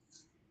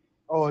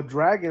 Oh, a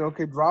dragon.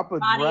 Okay, drop a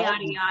Yadi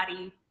dragon. yadi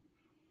yadi.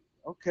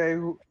 Okay,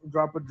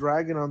 drop a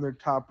dragon on their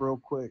top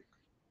real quick.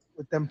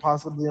 With them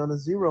possibly on a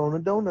 0 on a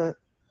donut.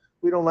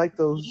 We don't like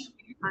those.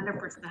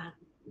 100%.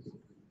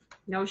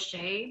 No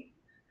shade,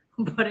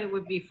 but it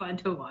would be fun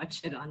to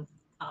watch it on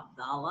Top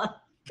Dollar.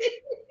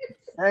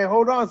 Hey,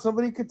 hold on.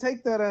 Somebody could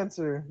take that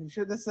answer. You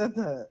should have said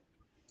that.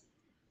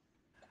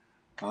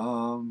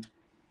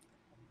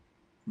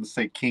 Let's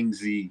say King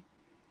Z.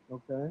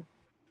 Okay.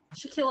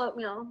 Shaquille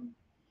O'Neal.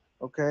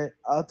 Okay.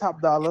 Top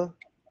dollar.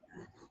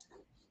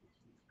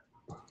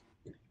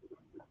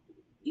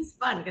 He's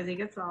fun because he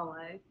gets all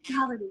like,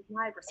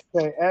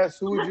 Okay, S,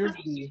 who would yours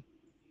be?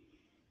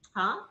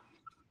 huh?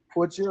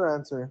 What's your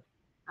answer?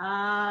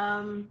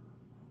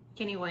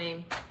 Kenny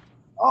Wayne.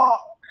 Oh,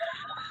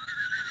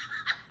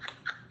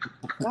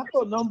 that's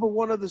the number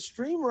one of the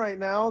stream right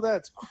now.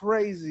 That's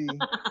crazy.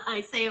 I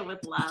say it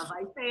with love.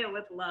 I say it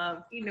with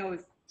love. He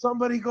knows.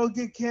 Somebody go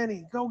get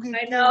Kenny. Go get I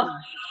Kenny. know.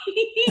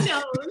 He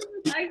knows.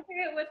 I say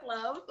it with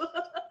love.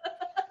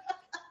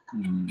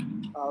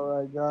 All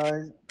right,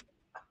 guys.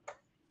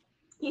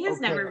 He has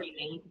Okay. never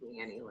renamed me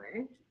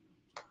anywhere.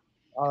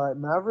 All right,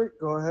 Maverick,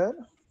 go ahead.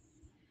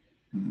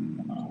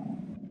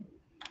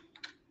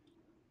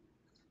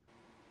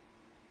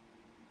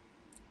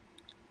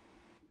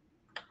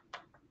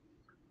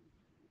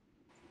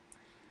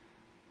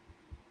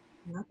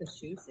 Not the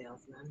shoe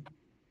salesman.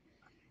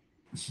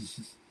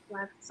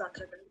 Life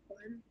sucks. I've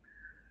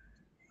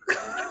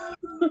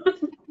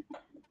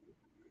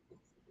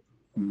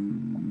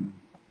been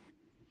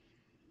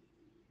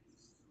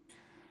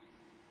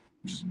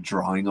Just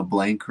drawing a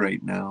blank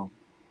right now.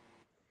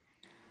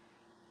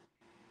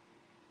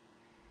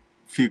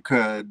 If you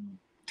could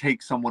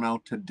take someone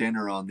out to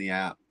dinner on the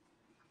app.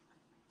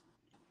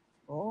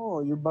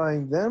 Oh, you're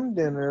buying them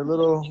dinner. A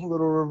little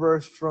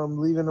reverse from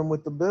leaving them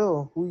with the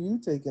bill. Who you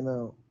taking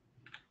out?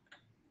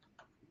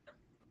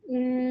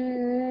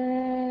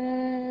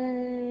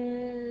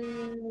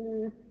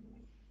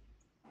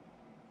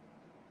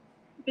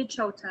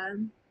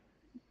 Bichota.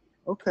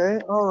 Okay,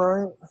 all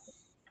right.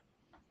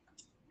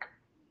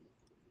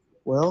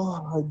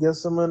 Well, I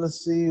guess I'm gonna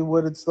see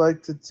what it's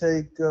like to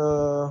take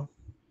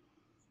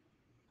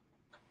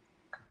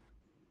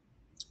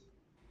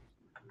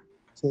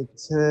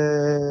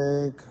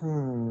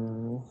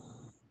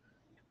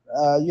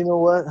You know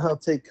what? I'll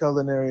take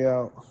culinary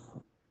out.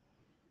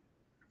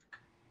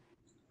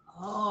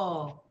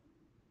 Oh,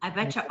 I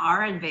bet you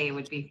Aranbe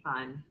would be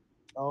fun.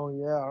 Oh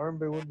yeah,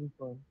 R&B would be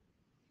fun.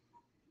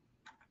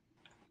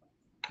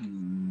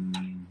 Hmm.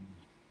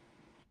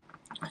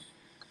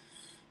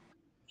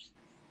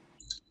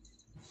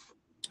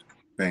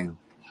 Bam.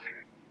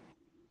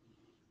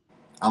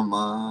 I'm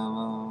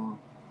gonna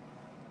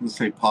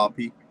say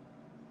Poppy.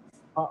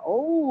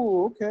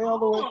 Oh, okay, all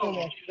the way from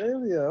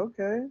Australia.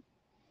 Okay.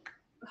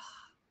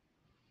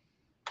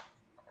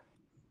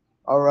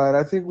 All right,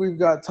 I think we've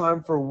got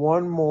time for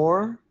one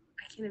more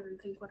I can't even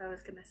think what I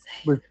was gonna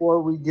say.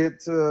 before we get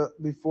to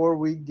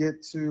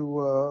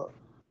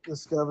the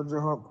scavenger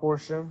hunt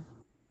portion.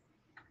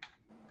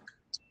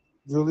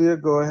 Julia,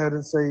 go ahead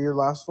and say your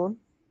last one.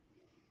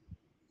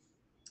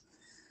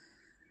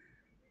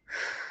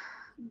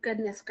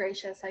 Goodness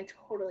gracious, I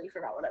totally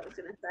forgot what I was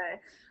gonna say.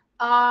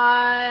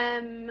 I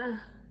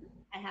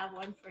have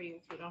one for you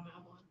if you don't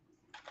have one.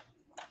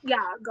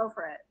 Yeah, go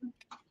for it.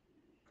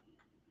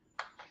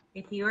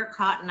 If you were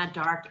caught in a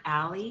dark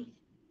alley,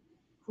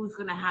 who's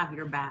gonna have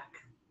your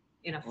back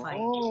in a fight?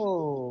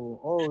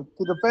 Oh,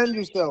 to defend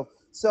yourself.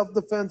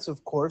 Self-defense,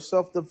 of course,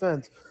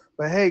 self-defense.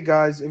 But hey,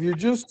 guys, if you're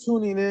just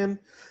tuning in,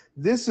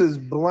 this is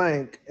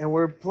Blank, and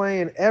we're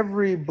playing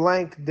every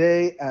blank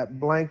day at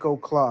blank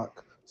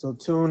o'clock. So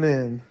tune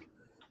in.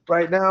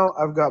 Right now,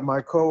 I've got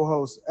my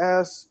co-host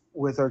S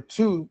with our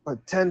two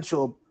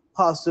potential,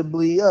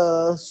 possibly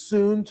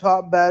soon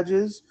top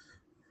badges,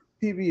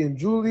 PB and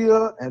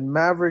Julia and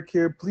Maverick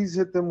here. Please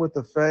hit them with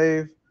a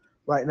fave.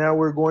 Right now,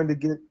 we're going to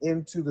get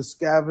into the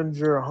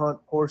scavenger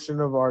hunt portion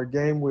of our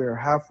game. We are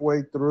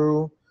halfway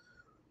through.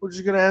 We're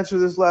just going to answer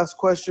this last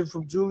question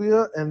from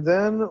Julia, and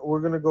then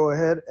we're going to go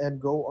ahead and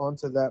go on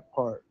to that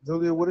part.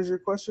 Julia, what is your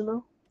question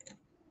now?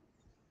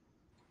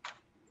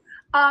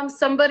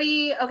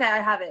 Somebody. Okay,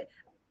 I have it.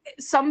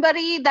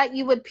 Somebody that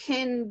you would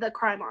pin the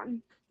crime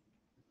on.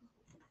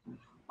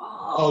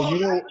 Oh, you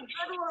know, that's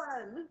a good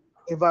one.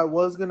 if I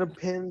was going to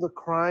pin the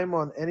crime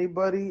on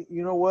anybody,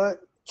 you know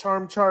what?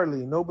 Charm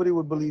Charlie. Nobody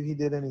would believe he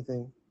did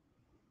anything.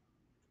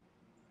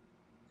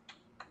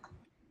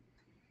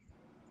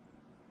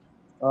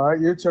 All right,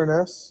 your turn,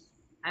 S.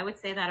 I would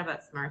say that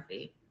about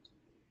Smurfy.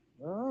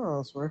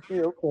 Oh,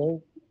 Smurfy,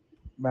 okay.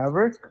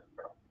 Maverick?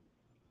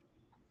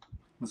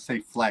 Let's say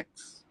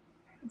Flex.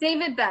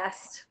 David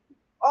Best.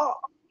 Oh,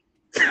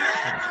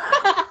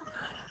 I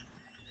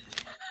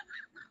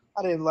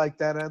didn't like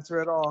that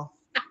answer at all.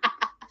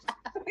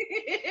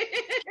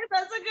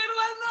 That's a good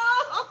one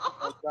though.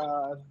 Oh,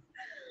 God.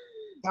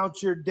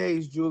 Count your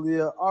days,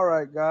 Julia. All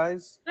right,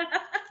 guys.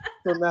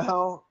 So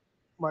now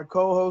my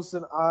co-host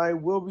and I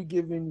will be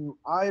giving you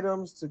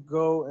items to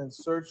go and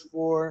search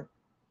for.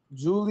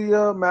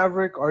 Julia,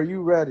 Maverick, are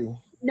you ready?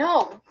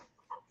 No.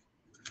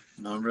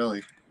 Not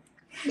really.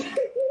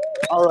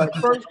 All right,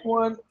 first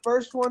one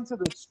to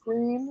the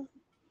screen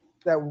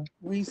that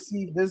we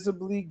see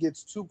visibly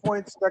gets 2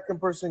 points. Second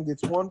person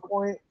gets 1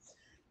 point.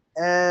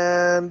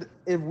 And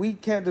if we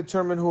can't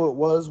determine who it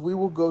was, we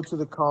will go to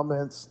the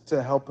comments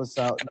to help us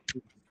out.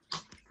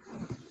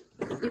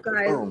 You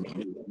guys. Oh.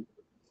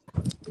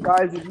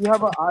 Guys, if you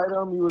have an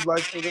item you would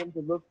like for them to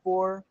look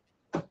for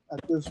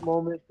at this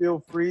moment, feel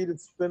free to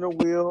spin a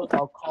wheel.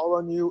 I'll call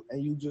on you,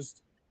 and you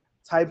just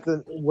type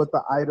what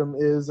the item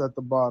is at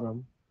the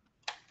bottom.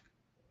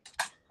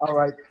 All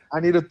right. I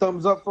need a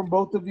thumbs up from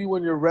both of you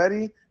when you're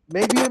ready.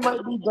 Maybe it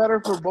might be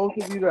better for both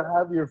of you to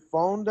have your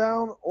phone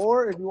down,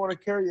 or if you want to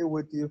carry it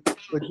with you.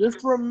 But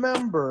just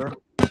remember,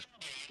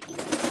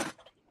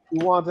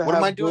 you want to What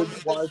am I have doing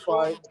good with this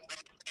Wi-Fi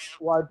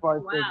Wow,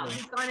 signal.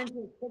 he's gone into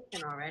the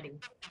kitchen already.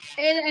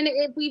 And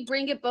if we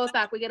bring it both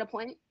back, we get a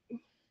point.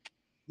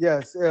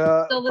 Yes.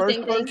 Still the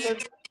same thing.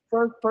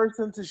 First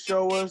person to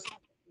show us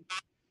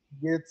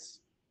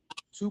gets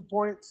 2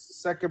 points.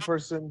 Second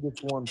person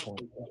gets 1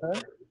 point.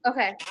 Okay.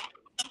 Okay.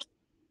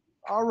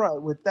 All right.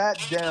 With that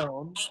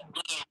down,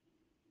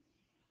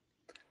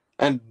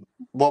 And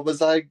what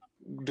was I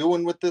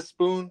doing with this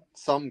spoon?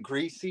 Some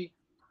greasy?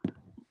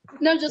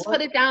 No, just What?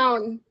 put it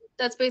down.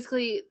 That's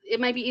basically. It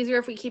might be easier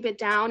if we keep it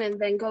down and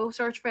then go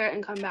search for it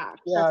and come back.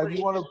 yeah. That's If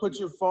you want to put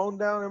your phone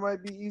down, it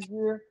might be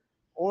easier.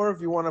 Or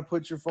if you want to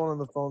put your phone on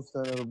the phone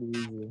stand, it'll be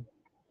easier.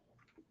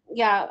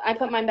 Yeah, I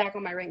put mine back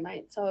on my ring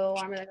light, so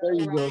I'm gonna. There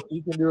you go. So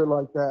you can do it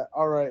like that.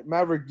 All right,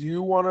 Maverick. Do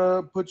you want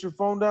to put your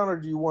phone down, or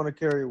do you want to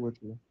carry it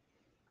with you?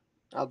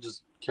 I'll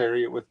just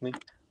carry it with me.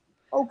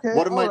 Okay.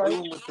 What am all I right.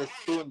 doing with this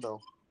spoon,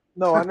 though?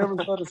 No, I never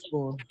said a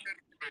spoon.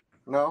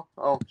 No?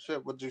 Oh,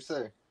 shit. What'd you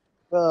say?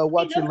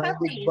 Watch Hey, your no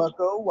language, cussing.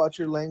 Bucko. Watch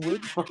your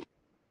language.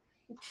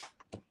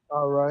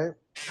 All right.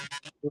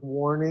 Good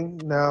warning.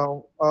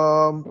 Now,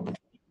 I'm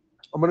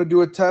gonna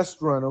do a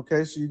test run,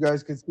 okay? So you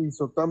guys can see.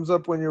 So thumbs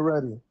up when you're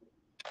ready.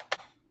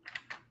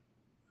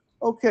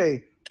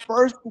 Okay.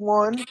 First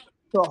one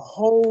to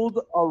hold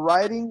a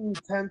writing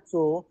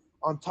utensil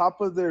on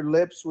top of their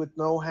lips with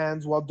no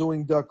hands while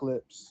doing duck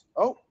lips.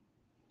 Oh.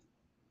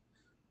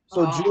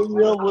 So Oh,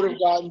 Julia wow. would have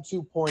gotten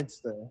 2 points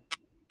there.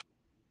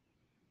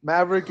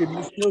 Maverick, if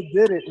you still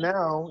did it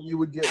now, you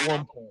would get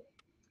 1 point.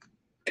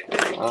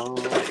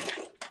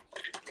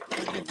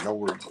 No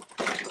worries.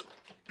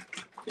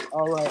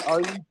 All right.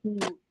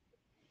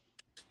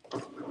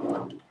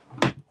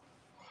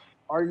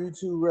 Are you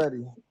two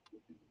ready?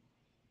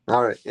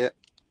 All right. Yeah.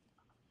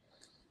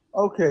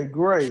 Okay,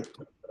 great.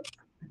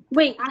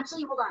 Wait,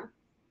 actually, hold on.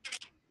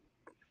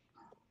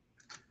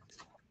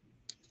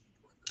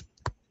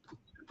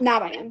 Now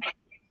I am.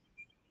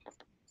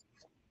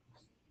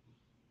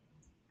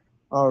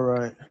 All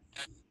right.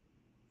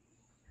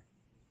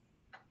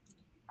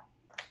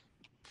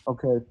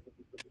 Okay.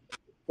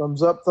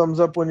 Thumbs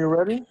up when you're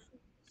ready.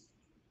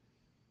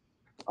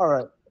 All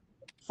right.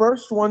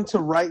 First one to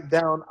write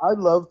down, I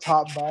love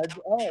Top Badge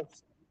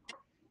S.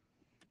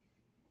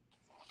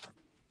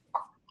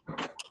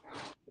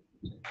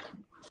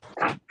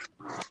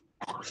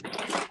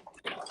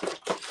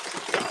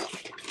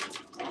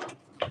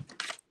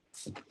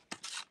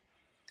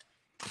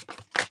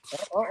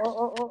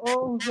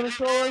 Who's gonna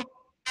show us?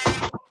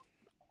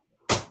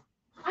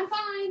 I'm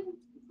fine.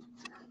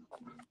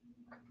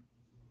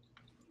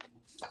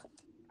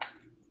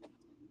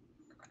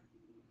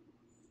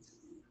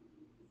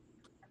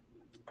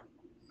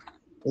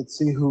 Let's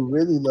see who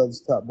really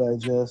loves Top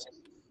Badge S.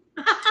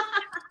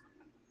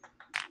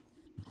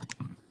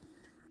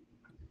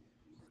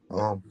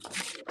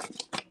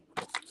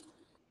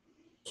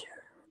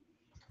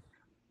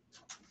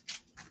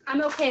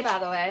 I'm okay, by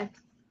the way.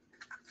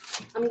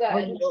 I'm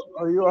good.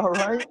 Are you all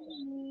right?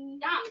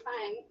 Yeah, I'm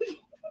fine.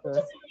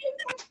 Okay.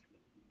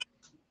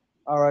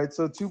 All right,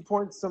 so 2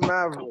 points to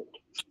Maverick.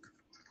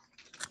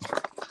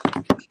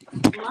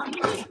 Love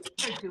you,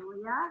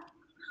 Julia.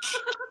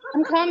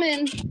 I'm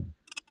coming.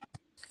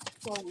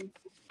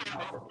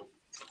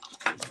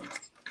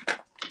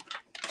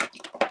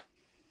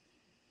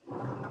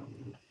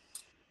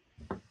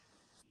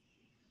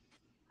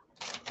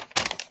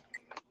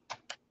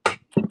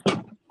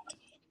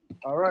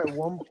 All right,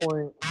 1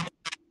 point.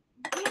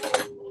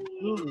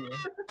 Julia.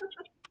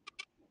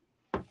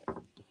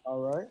 All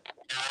right.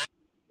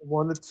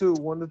 1 to 2,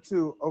 1 to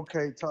 2.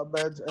 Okay, Top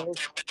Badge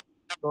S.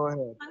 Go ahead.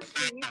 One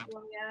for you,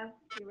 Julia.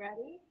 You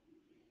ready?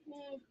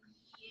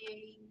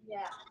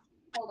 Yeah.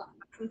 Hold on.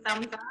 Some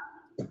thumbs up.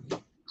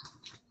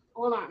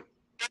 Hold on.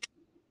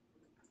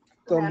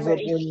 Thumbs up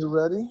when you're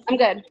ready. I'm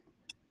good.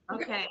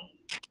 Okay.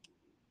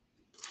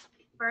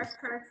 First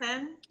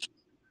person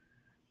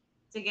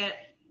to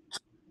get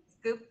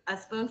a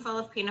spoonful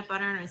of peanut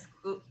butter and a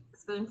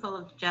spoonful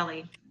of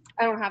jelly.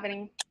 I don't have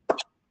any.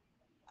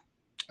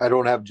 I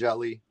don't have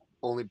jelly,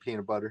 only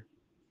peanut butter.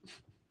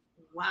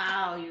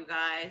 Wow, you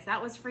guys. That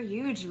was for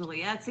you,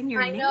 Julia. It's in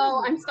your name. I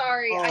know. I'm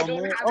sorry. I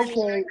don't have any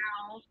right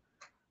now.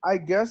 I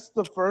guess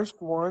the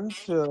first one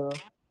to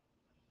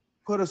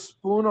put a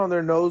spoon on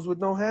their nose with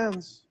no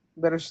hands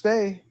better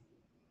stay.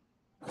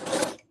 It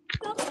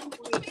sounds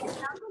like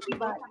you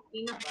both have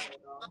peanut butter,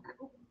 though.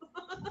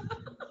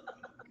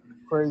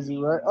 Crazy,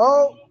 right?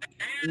 Oh,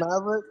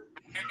 Maverick.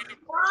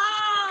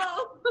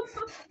 Wow!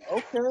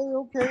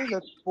 Okay.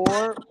 That's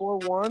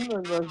 4-1,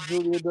 unless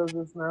Julia does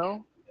this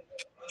now.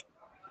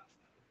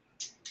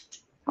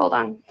 Hold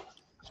on.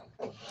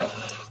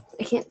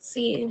 I can't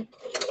see.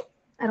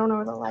 I don't know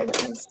where the light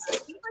is.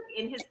 He's like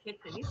in his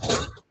kitchen.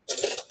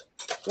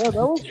 Yeah,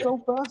 that was so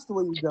fast the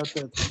way you got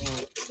that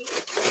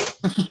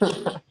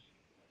spoon.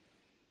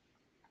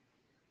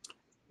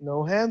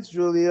 No hands,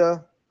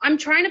 Julia. I'm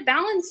trying to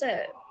balance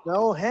it.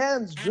 No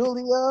hands,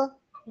 Julia.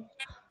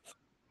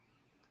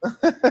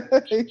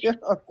 Yeah,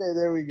 okay,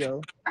 there we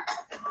go.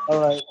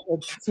 All right,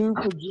 it's 2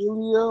 for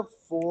Julia,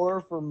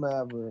 4 for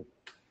Maverick.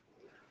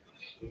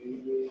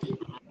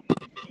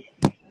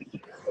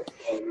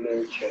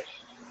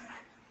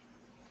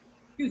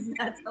 Use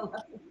that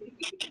telepathy.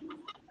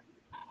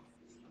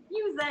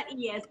 Use that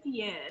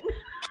ESPN.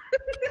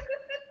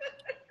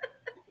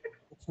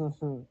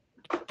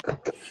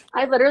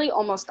 I literally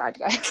almost died,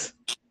 guys.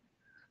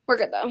 We're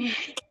good though.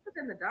 It's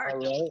in the dark. All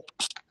right,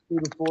 2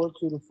 to 4,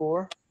 2 to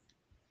 4.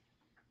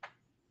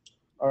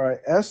 All right,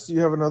 S, do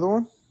you have another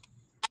one?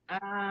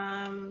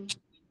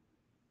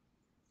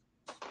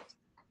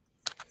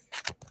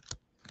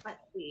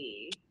 Let's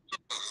see.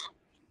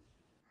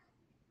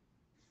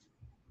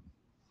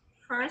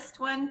 First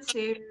one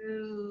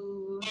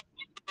to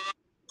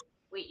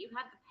wait. You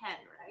had the pen,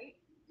 right?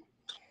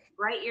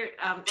 Write your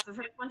the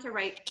first one to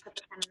write. Put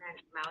the pen in their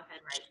mouth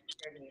and write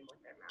their name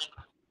with their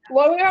mouth.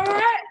 What we all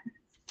right?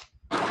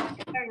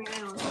 Their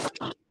name.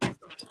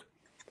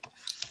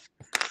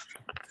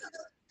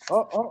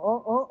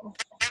 Oh.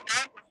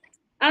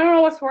 I don't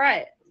know what's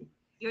right.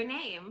 Your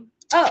name.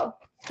 Oh.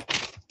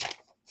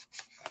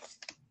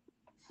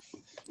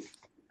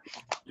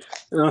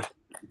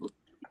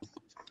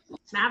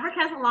 Maverick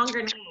has a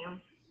longer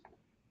name.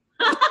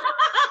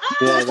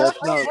 Yeah,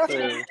 that's not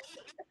fair.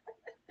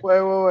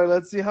 Wait.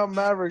 Let's see how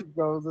Maverick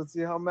goes. It's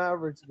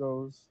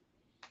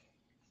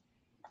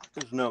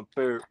not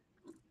fair.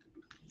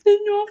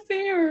 It's not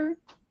fair.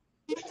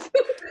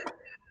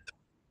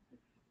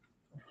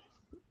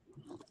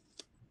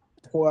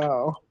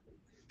 Wow.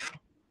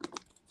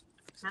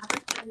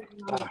 Maverick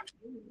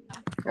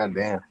God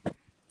damn.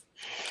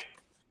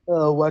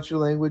 Watch your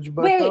language,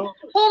 Wait, Bucko.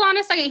 hold on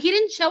a second. He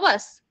didn't show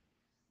us.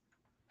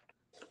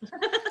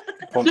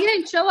 He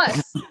didn't show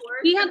us.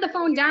 He had the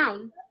phone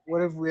down.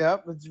 What if we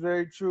up? It's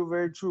very true,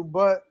 very true.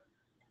 But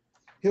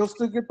he'll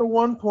still get the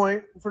 1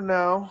 point for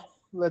now.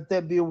 Let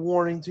that be a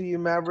warning to you,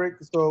 Maverick.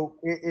 So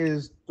it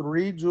is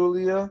 3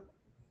 Julia,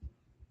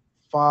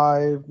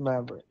 5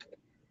 Maverick.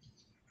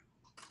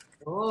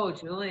 Oh,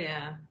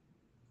 Julia.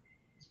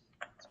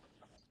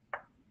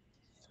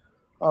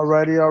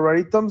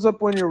 Alrighty. Thumbs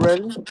up when you're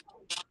ready.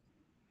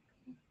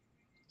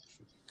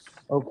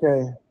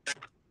 Okay.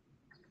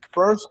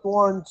 First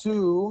one,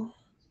 two.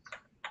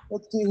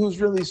 Let's see who's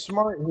really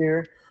smart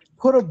here.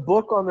 Put a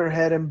book on their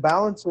head and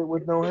balance it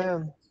with no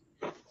hands.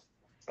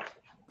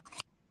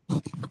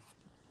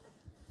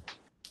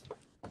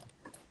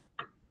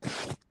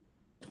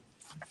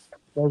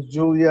 That's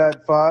Julia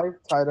at 5,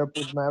 tied up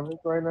with Maverick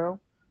right now,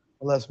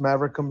 unless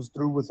Maverick comes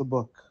through with a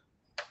book.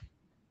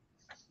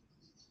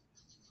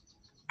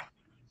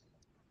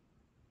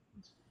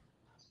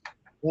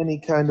 Any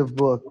kind of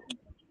book.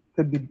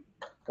 Could be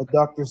a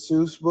Dr.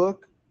 Seuss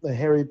book, a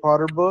Harry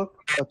Potter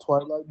book, a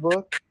Twilight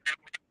book.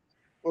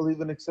 We'll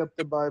even accept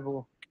the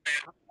Bible.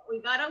 We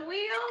got a wheel.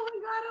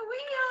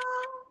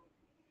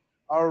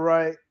 All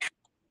right.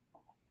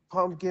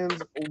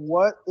 Pumpkins,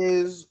 what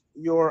is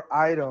your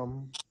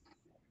item?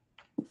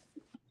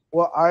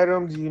 What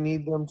item do you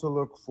need them to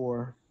look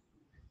for?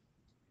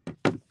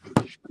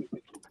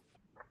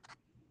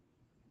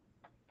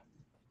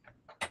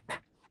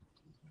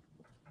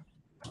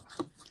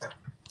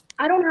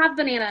 I don't have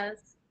bananas.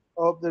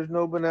 Oh, there's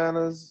no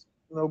bananas.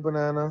 No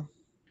banana.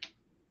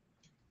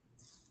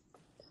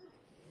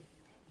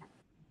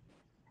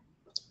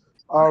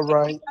 All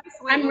right.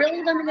 I'm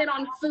really limited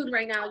on food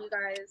right now, you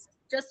guys.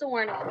 Just a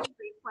warning.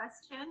 Great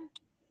question.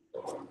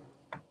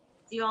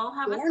 Do you all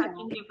have a Yeah.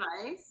 second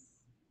device?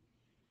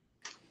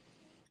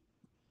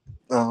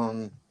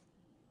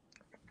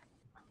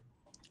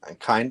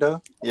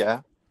 Kinda,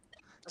 yeah.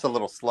 It's a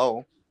little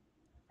slow.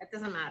 It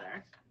doesn't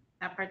matter.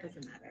 That part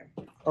doesn't matter.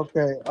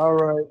 Okay. All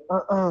right.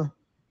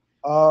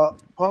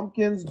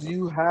 Pumpkins, do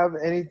you have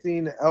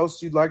anything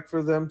else you'd like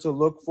for them to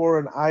look for?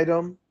 An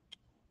item?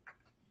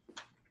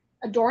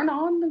 A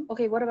doorknob?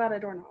 Okay, what about a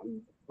doorknob?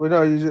 Well,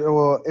 no.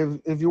 Well,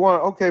 if you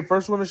want, okay.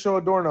 First one to show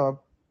a doorknob.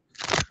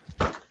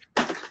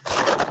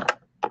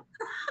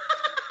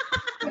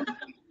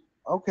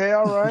 Okay.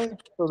 All right.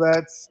 So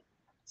that's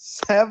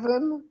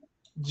 7,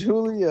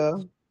 Julia,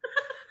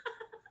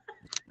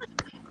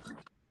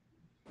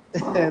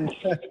 and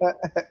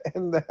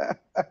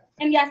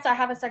And yes, I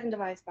have a second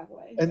device, by the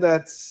way. and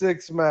that's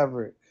 6,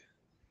 Maverick.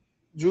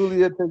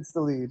 Julia takes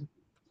the lead.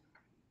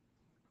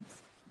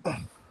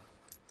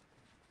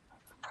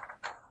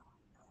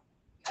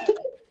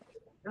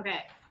 Okay.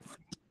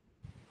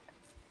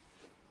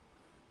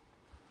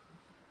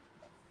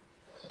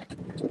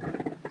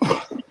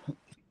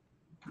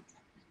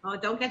 Oh,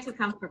 don't get too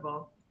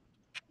comfortable.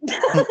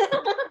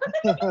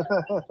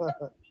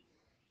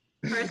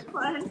 First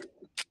one,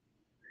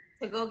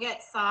 to go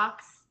get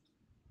socks,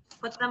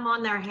 put them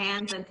on their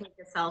hands and take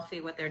a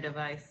selfie with their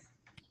device.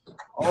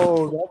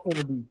 Oh, that's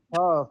gonna be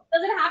tough.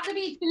 Does it have to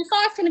be 2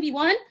 socks? Can it be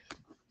 1?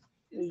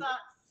 Two socks.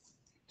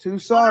 2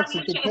 socks Put to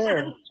on your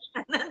compare. chin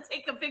and then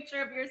take a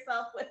picture of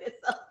yourself with a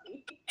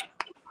selfie.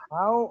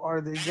 How are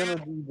they gonna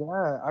do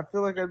that? I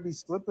feel like I'd be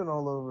slipping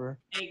all over.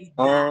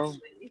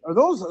 Exactly. Are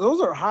those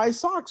are high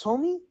socks,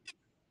 homie?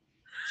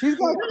 She's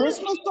got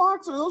Christmas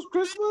socks. Are those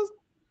Christmas?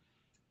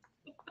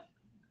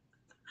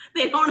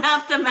 They don't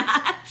have to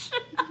match.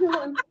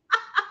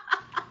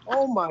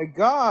 Oh Oh my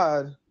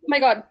god! my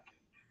god.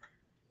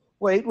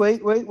 Wait!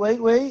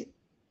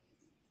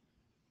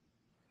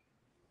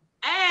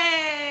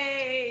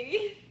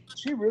 Hey!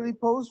 She really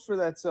posed for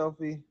that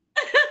selfie.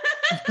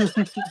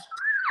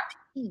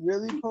 She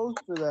really posed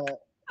for that.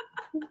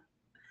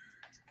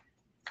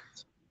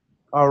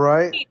 All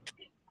right.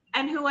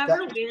 And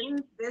whoever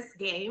wins this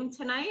game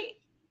tonight,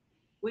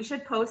 we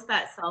should post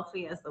that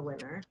selfie as the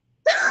winner.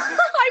 I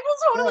will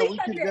totally we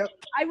send can it.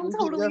 I will we can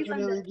totally send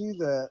definitely it. do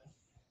that.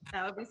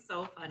 That would be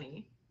so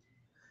funny.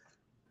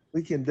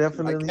 We can I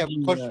definitely kept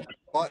do pushing that. the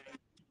button.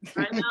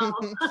 I know.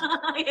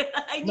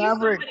 I knew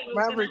Maverick, somebody was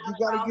gonna Maverick, you have a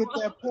gotta get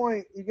problem. that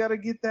point. You gotta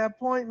get that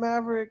point,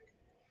 Maverick.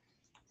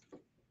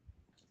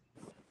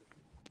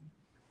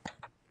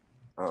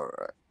 All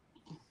right.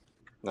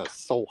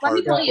 That's so Let hard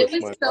me to tell you, it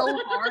push was my so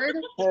button. hard.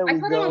 There I we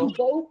put it on go.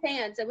 both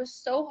hands. It was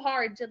so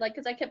hard to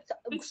because I kept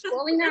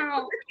scrolling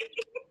out.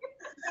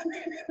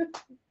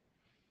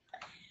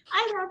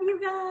 I love you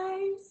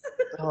guys.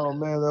 Oh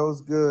man, that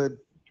was good.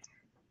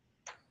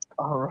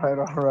 All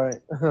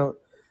right.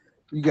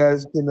 You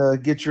guys can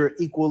get your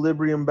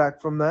equilibrium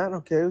back from that.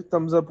 Okay,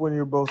 thumbs up when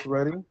you're both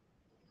ready.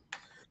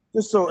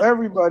 Just so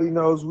everybody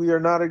knows, we are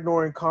not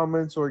ignoring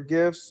comments or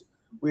gifts.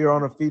 We are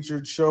on a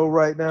featured show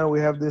right now. We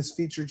have this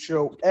featured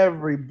show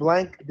every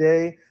blank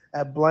day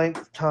at blank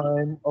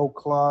time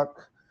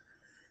o'clock.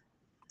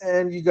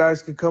 And you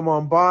guys can come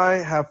on by,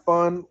 have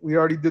fun. We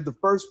already did the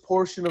first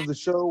portion of the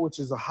show, which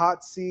is a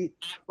hot seat.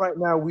 Right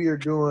now, we are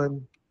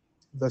doing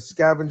the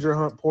scavenger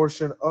hunt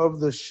portion of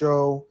the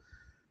show.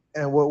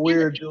 And what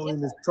we're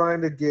doing is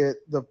trying to get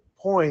the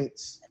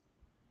points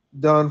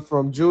done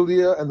from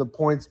Julia and the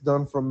points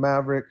done from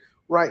Maverick.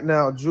 Right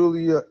now,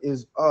 Julia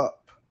is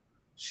up.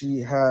 She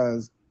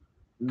has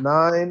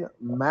 9.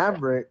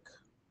 Maverick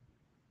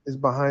is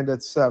behind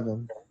at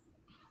 7.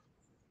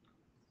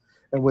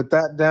 And with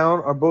that down,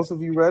 are both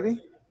of you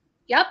ready?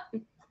 Yep.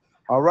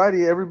 All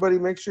righty, everybody,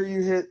 make sure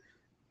you hit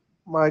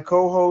my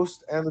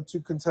co-host and the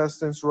 2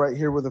 contestants right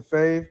here with a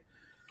fave.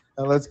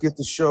 And let's get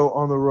the show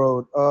on the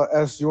road.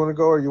 S, you want to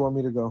go or you want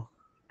me to go?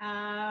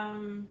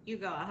 You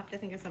go. I'll have to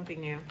think of something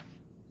new.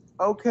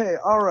 Okay,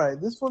 all right.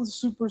 This one's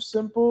super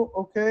simple,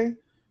 okay?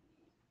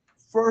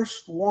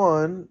 First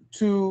one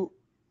to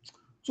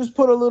just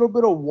put a little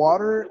bit of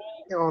water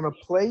on a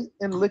plate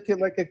and lick it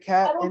like a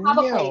cat and have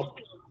a meow.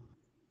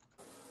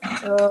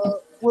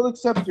 We'll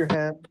accept your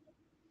hand.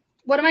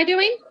 What am I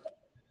doing?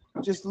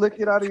 Just lick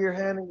it out of your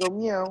hand and go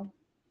meow.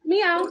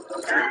 Meow.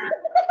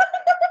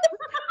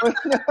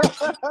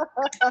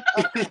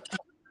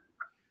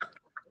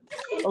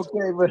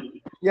 Okay, but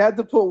you had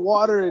to put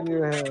water in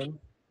your hand.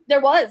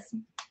 There was.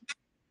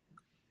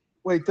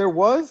 Wait, there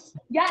was?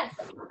 Yes.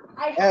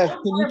 I had S, a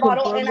can you water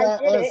bottle confirm and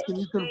that? I did S, it. can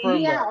you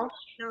confirm that? Meow.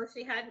 No,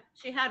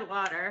 she had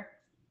water.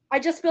 I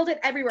just spilled it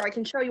everywhere. I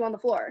can show you on the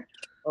floor.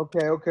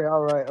 Okay,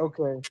 all right,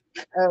 okay.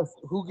 S,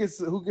 who gets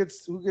the 2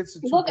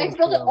 Look, I points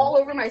spilled it for all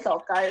over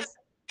myself, guys.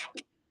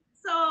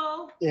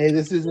 So Hey,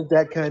 this isn't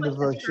that kind with of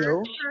the a show.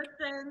 first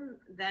person,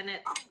 then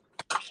it's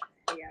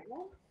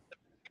yellow.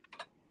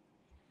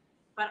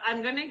 But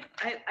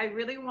I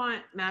really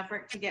want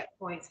Maverick to get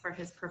points for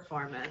his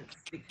performance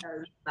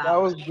because That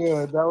was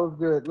good. That was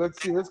good.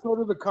 Let's see. Let's go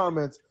to the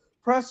comments.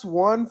 Press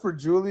 1 for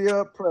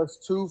Julia. Press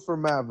 2 for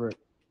Maverick.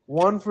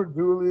 1 for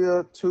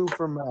Julia. 2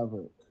 for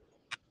Maverick.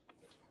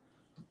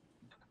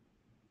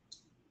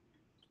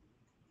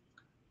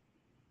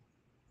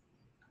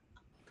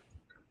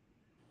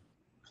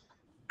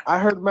 I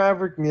heard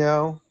Maverick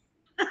meow.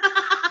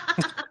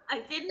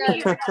 I didn't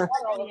hear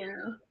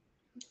that.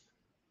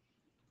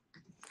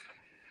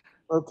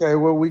 Okay,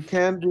 what we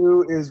can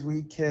do is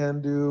we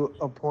can do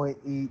a point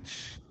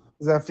each.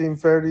 Does that seem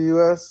fair to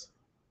you, S?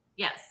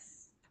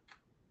 Yes.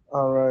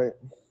 All right.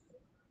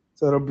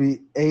 So it'll be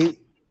 8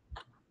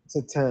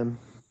 to 10.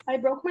 I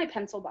broke my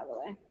pencil, by the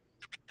way.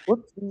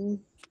 Whoopsie.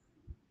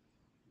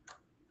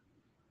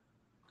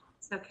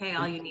 It's okay.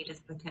 All you need is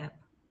the tip.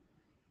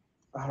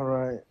 All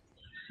right.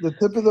 The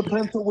tip of the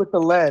pencil with the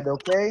lead,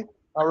 okay?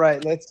 All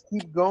right, let's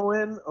keep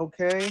going,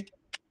 okay?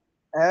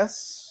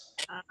 S.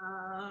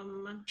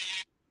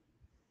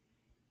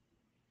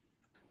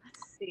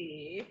 Let's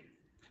see.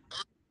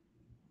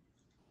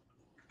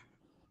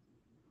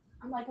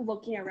 I'm like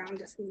looking around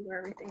to see where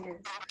everything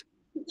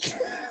is.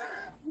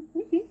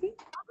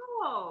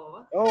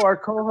 Oh. Oh, our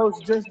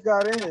co-host just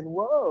got in.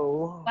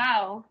 Whoa.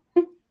 Wow.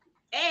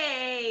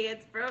 Hey,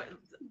 it's Brody.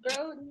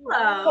 Bro.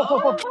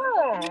 Hello.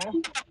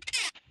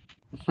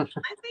 I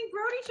think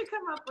Brody should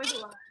come up with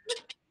one.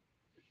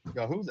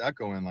 Yo, who's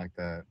echoing like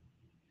that?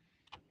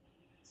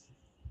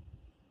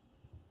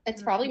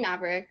 It's probably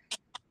Maverick.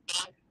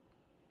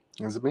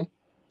 Is it me?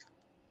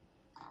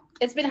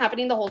 It's been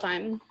happening the whole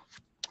time.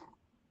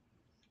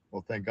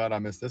 Well, thank God I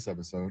missed this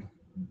episode.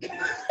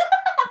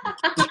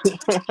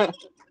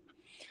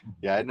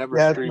 Yeah, I never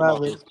Yeah, it's stream on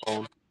Maverick. this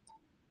phone.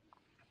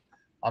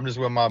 I'm just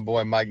with my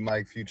boy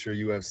Mike, future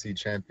UFC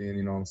champion.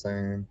 You know what I'm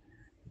saying?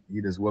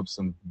 He just whooped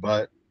some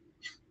butt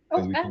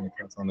because we came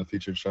across on the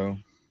featured show.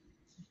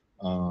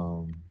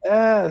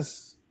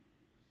 S.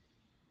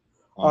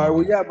 All right,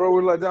 well, yeah, bro,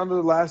 we're like down to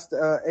the last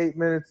 8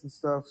 minutes and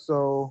stuff.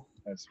 So,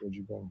 That's where'd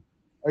you go?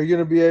 are you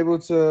gonna be able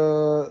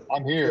to?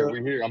 I'm here.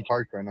 We're here. I'm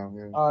parked right now.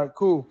 Yeah. All right,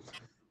 cool.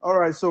 All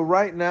right, so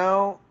right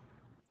now,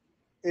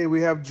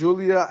 we have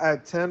Julia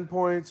at 10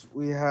 points.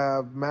 We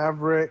have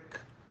Maverick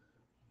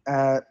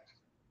at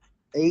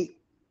 8.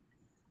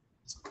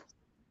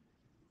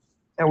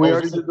 And we Oh,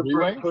 already is this did a the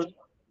three-way? first.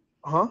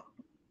 Huh?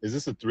 Is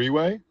this a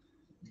 3-way?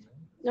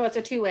 No, it's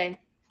a 2-way.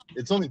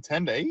 It's only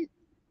 10 to 8.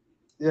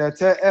 Yeah,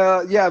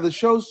 yeah. The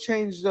show's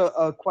changed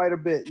quite a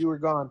bit. You were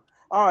gone.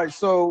 All right,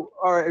 so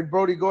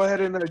Brody, go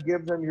ahead and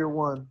give them your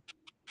one.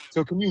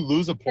 So can you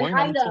lose a point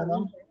on Behind the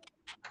them.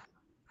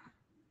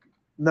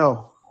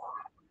 No.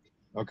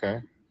 Okay.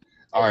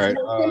 All right.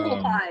 more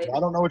simplified. I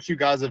don't know what you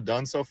guys have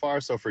done so far,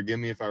 so forgive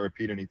me if I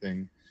repeat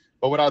anything.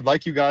 But what I'd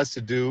like you guys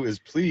to do is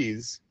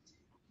please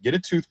get a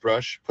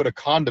toothbrush, put a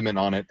condiment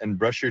on it, and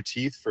brush your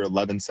teeth for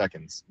 11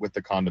 seconds with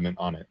the condiment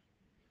on it.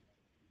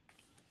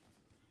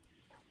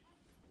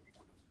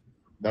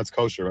 That's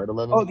kosher, right,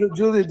 11? Oh,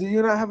 Julia, do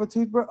you not have a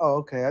toothbrush? Oh,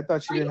 okay. I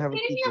thought you Are you didn't have a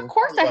kidding me? toothbrush. Of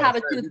course I have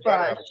a You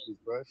gotta have toothbrush. a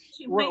toothbrush.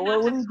 She might What not are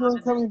have you doing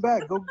commented. coming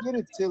back? Go get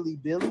it, Tilly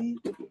Billy.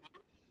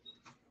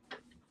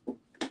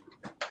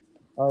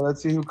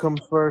 Let's see who comes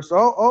first.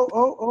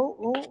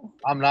 Oh.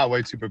 I'm not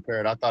way too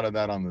prepared. I thought of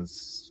that on the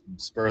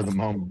spur of the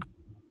moment.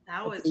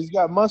 That was He's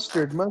got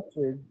mustard.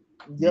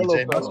 Yellow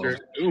DJ fellow. Mustard.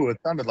 Ooh, it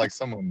sounded like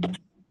someone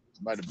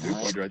might have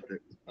dookied right there.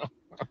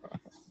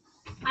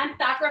 I'm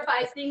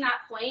sacrificing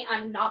that point.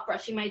 I'm not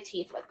brushing my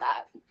teeth with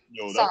that.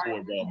 Yo, Sorry.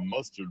 that boy got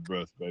mustard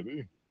breath,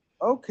 baby.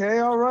 Okay,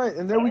 all right.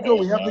 And there we go.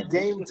 We have the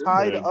game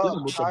tied up.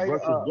 With the Tied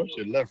brushes, up. brush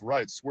it left,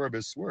 right, swerve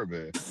it, swerve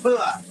it.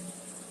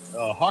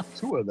 Hawk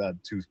two of that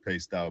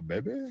toothpaste out,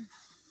 baby.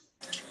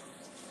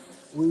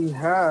 We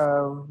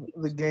have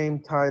the game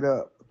tied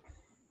up.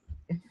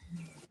 I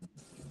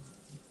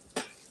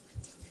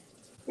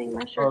think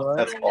my shirt's All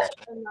right.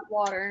 in that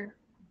water.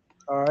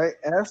 All right,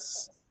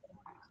 S.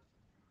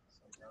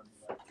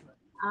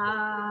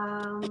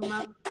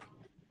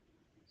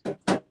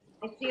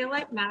 I feel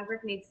like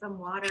Maverick needs some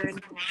water in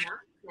his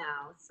mouth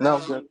now. So No,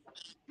 good.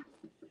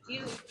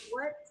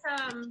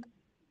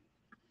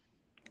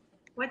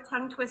 What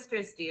tongue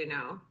twisters do you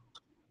know?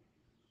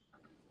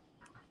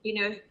 You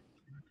know,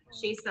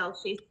 she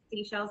sells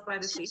seashells by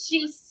the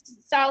seashore.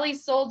 Sally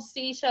sold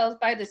seashells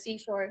by the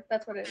seashore.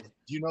 That's what it is.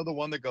 Do you know the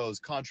one that goes,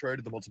 contrary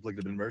to the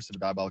multiplicative inverse of a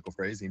diabolical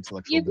phrase, the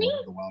intellectual You ability think?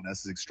 of the wild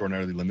S is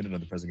extraordinarily limited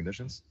under present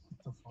conditions?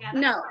 Yeah,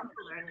 No. what I'm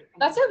learning.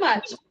 That's how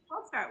much.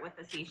 I'll start with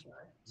the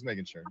seashore. Just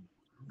making sure.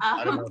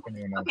 I don't know if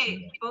anyone else Okay,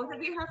 knew that. both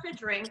of you have to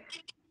drink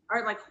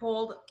or like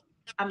hold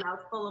a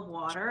mouthful of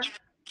water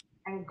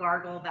and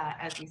gargle that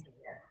as you say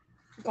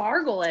it.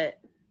 Gargle it.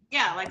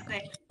 Yeah, like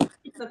say.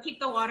 So keep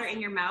the water in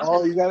your mouth.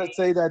 Oh, you gotta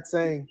say that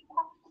saying.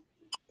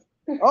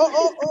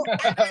 Oh.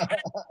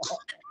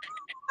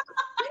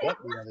 What?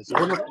 We have a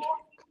seashore?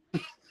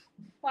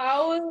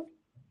 Flowers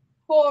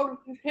for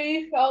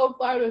seashells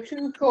by the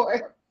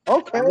seashore.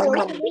 Okay.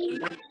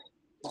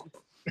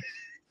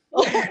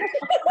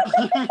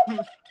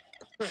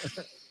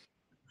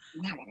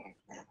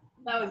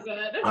 That was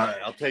good. All right,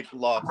 I'll take the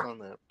loss on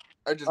that.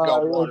 I just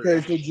got water.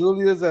 Okay, so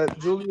Julia's at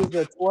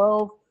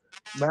 12.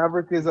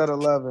 Maverick is at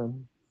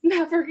 11.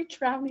 Never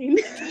drowning.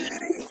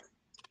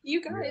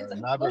 You guys. Yeah,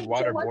 Maverick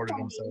waterboarded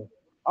himself.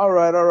 All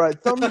right.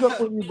 Thumbs up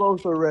when you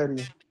both are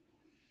ready.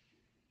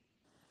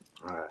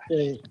 All right.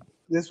 Okay.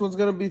 This one's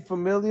gonna be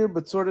familiar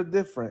but sort of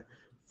different.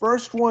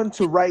 First one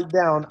to write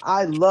down,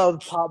 I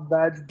love Top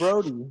Badge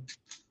Brody.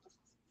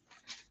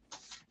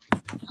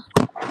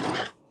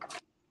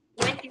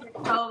 With your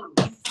toes.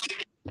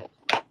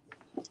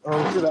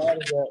 Oh, should have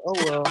added that. Oh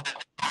well.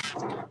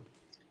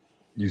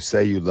 You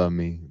say you love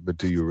me, but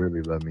do you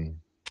really love me?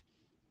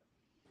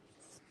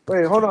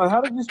 Wait, hold on.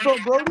 How did you spell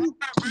Brody?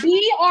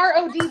 Brody.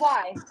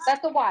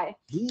 That's a Y.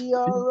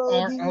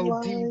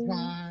 B-R-O-D-Y.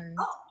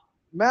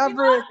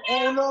 Maverick.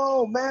 Oh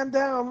no, man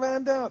down.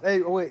 Hey,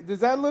 wait. Does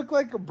that look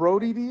like a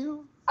Brody to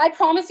you? I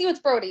promise you it's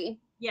Brody.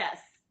 Yes.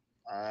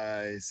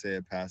 I say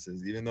it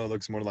passes, even though it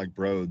looks more like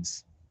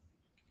Broads.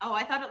 Oh,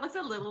 I thought it looked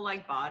a little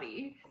like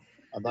body.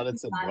 I thought it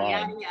said Yada,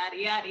 broad. yada,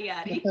 yada,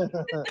 yada.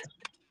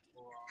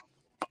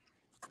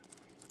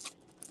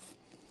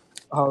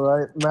 All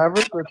right,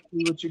 Maverick. Let's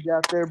see what you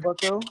got there,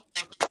 Bucko.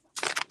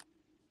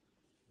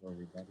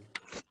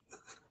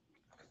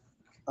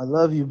 I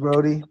love you,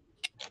 Brody.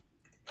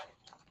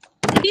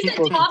 He's a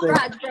Supposed to top say-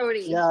 badge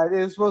Brody. Yeah, it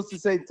is supposed to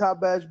say Top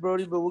Badge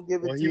Brody, but we'll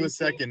give it Well, to he you. was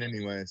second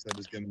anyway, so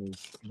just give him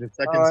the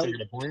second All right. still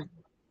get a point.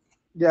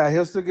 Yeah,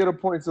 he'll still get a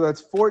point. So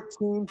that's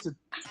 14-12.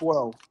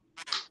 All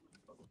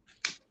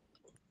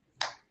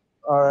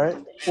right.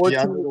 14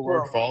 Yeah, I to know the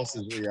word 12. false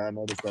is, yeah, I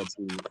noticed that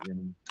too.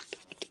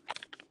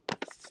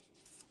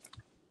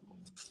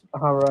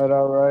 All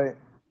right.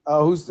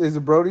 Is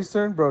it Brody's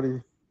turn?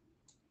 Brody.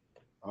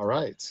 All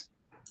right.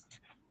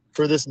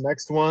 For this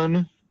next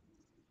one,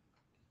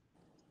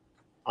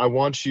 I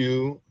want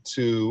you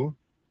to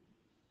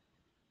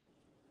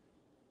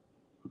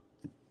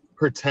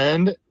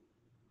pretend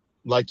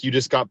like you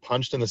just got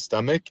punched in the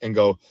stomach and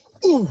go,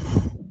 ooh,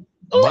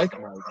 Mike,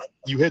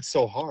 you hit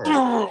so hard.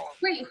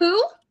 Wait,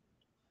 who?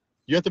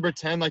 You have to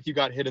pretend like you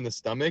got hit in the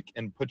stomach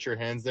and put your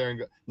hands there and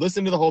go.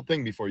 Listen to the whole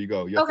thing before you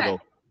go. You have to go,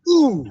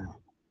 ooh,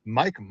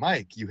 Mike,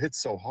 you hit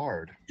so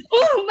hard.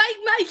 Oh,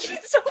 Mike,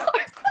 it's so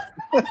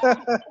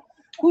hard.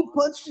 Who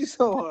punched you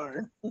so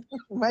hard?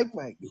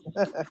 Mike.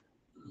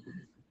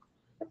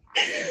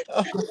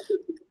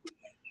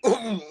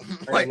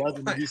 Hey,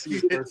 11, did you see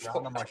the first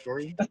round on my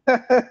story?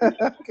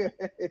 Okay.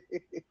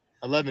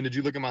 11, did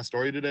you look at my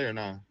story today or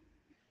not?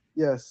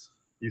 Yes.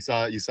 You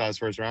saw his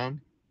first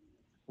round?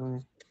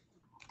 Mm.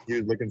 He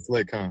was looking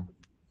slick, huh?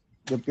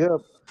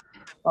 Yep.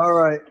 All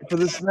right. For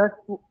this next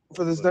Wait,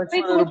 one, so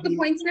it'll what's the be.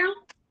 points now?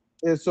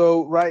 Yeah,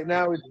 so right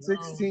now it's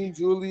 16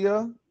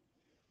 Julia.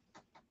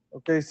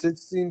 Okay,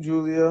 16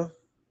 Julia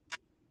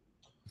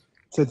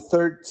to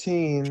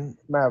 13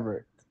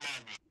 Maverick.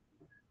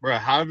 Bro,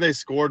 how have they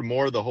scored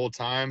more the whole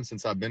time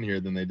since I've been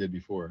here than they did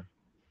before?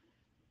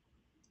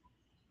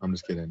 I'm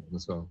just kidding.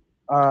 Let's go.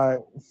 All right.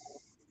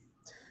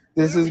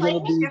 This We were is going to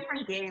playing be a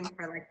different game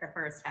for like the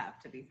first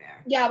half, to be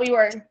fair. Yeah, we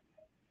were.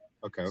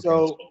 Okay.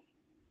 so.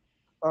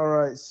 All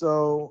right,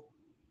 so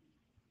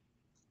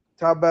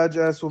Top Badge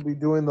S will be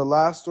doing the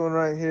last one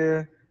right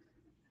here,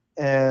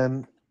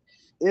 and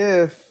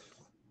if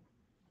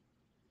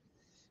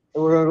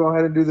we're gonna go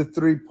ahead and do the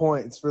 3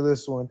 points for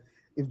this one.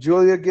 If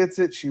Julia gets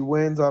it, she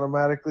wins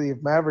automatically.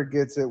 If Maverick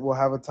gets it, we'll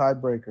have a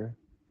tiebreaker.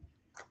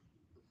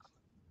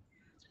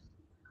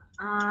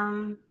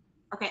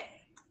 Okay.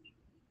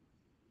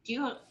 Do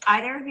you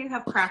either of you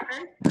have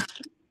crackers?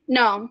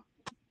 No.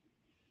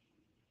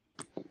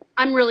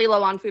 I'm really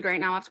low on food right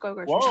now. I have to go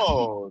grocery shopping.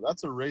 Whoa,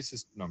 that's a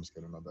racist. No, I'm just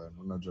kidding. My bad.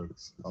 No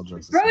jokes. All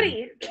jokes aside.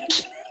 Brody.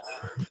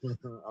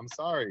 I'm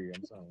sorry.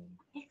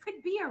 It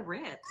could be a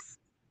Ritz.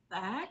 The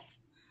heck?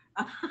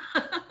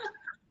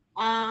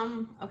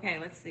 Okay,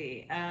 let's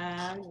see.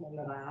 I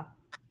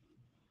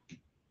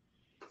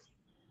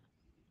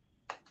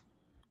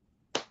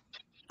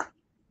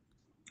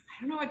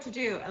don't know what to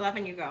do.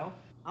 11, you go.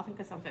 I'll think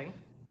of something.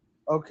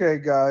 Okay,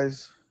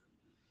 guys.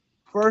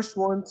 First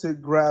one to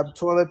grab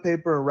toilet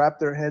paper and wrap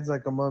their heads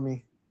like a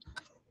mummy.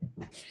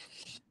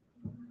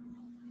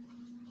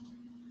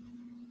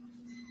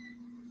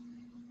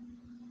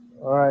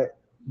 All right.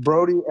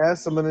 Brody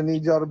S., I'm going to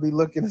need y'all to be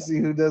looking to see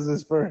who does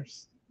this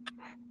first.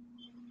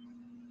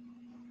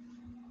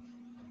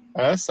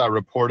 S, I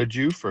reported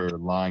you for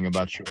lying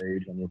about your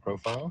age on your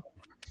profile.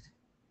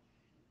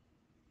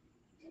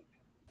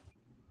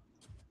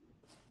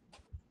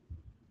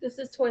 This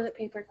is toilet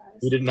paper, guys.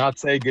 We did not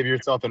say give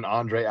yourself an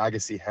Andre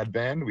Agassi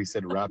headband. We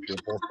said wrap your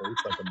whole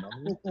face like a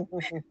mummy.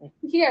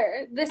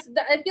 Here, I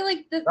feel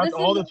like this. That's this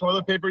all is, the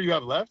toilet paper you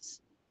have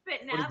left?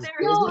 But What now is this,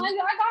 there No, prison?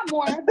 I got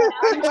more.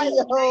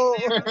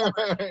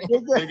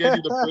 They gave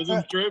you the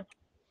prison strip?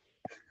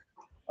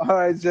 All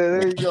right, Jay,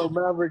 there you go.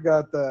 Maverick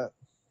got that.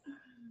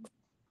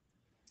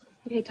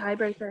 Okay,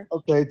 tiebreaker.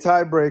 Okay,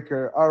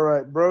 tiebreaker. All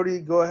right, Brody,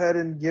 go ahead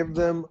and give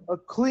them a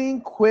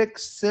clean, quick,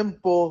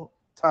 simple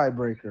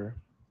tiebreaker.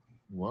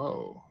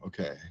 Whoa,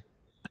 okay.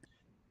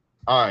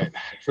 All right,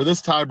 for this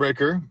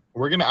tiebreaker,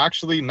 we're going to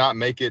actually not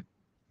make it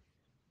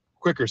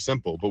quick or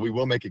simple, but we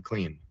will make it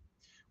clean.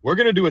 We're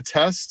going to do a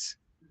test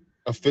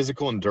of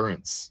physical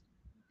endurance.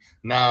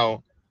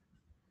 Now,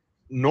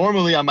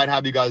 normally I might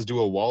have you guys do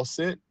a wall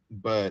sit,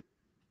 but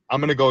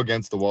I'm going to go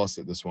against the wall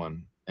sit this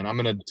one, and I'm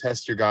going to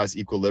test your guys'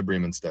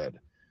 equilibrium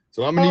instead.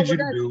 So I'm going to need you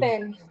to do,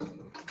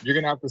 you're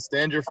going to have to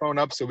stand your phone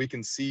up so we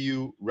can see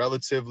you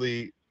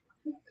relatively,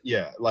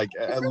 yeah, like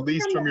at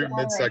least from your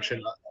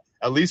midsection,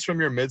 at least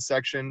from your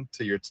midsection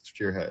to your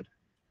head.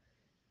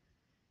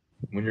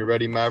 When you're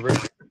ready, Maverick,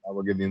 I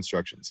will give the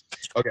instructions.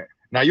 Okay.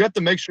 Now you have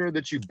to make sure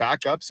that you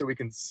back up so we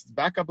can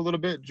back up a little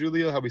bit,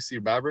 Julia, how we see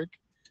Maverick.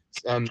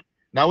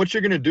 Now what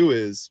you're gonna do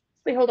is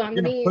Wait, hold on.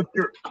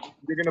 you're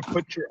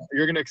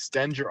gonna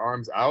extend your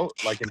arms out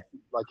like in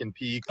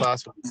PE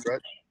class when you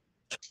stretch.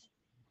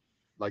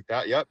 Like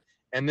that, yep.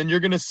 And then you're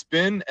gonna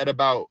spin at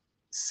about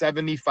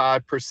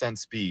 75%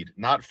 speed,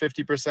 not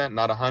 50%,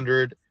 not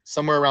 100,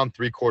 somewhere around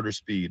 3/4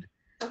 speed.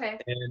 Okay.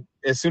 And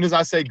as soon as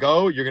I say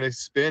go, you're going to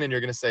spin and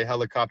you're going to say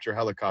helicopter,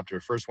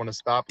 helicopter. First one to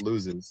stop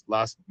loses.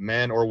 Last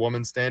man or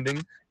woman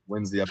standing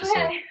wins the episode.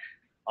 Okay.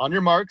 On your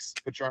marks,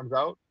 put your arms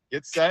out,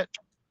 get set,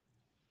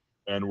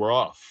 and we're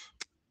off.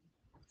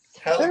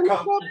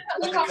 Helicopter.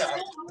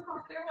 Helicopter.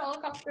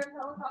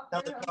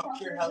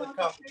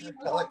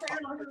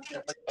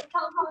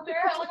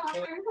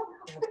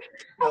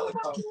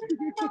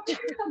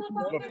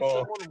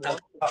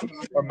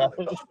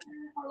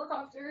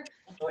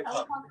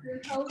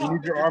 We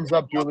need your arms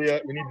up,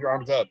 Julia. We need your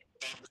arms up.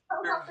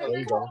 There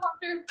you go.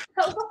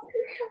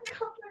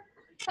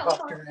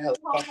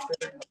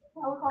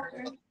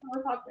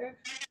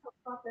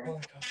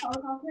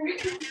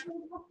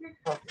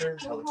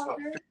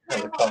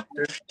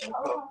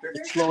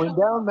 It's slowing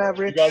down, You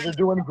Maverick. guys are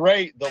doing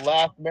great. The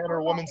last man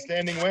or woman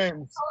standing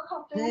wins.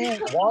 Who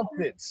wants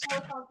it?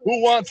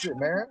 Who wants it,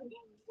 man?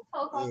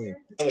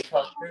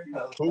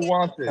 Who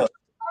wants it?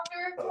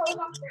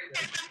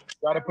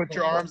 Gotta put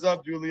your arms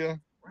up, Julia.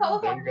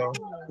 There you go.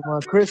 Come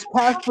on, Chris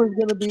Passport's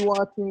going to be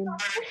watching.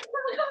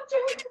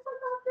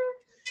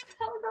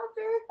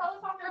 Helicopter.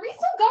 Are we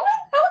still going?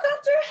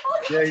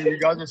 Helicopter. Yeah, you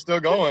guys are still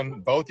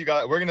going. Both you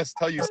guys. We're gonna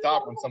tell you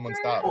stop when someone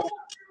stops.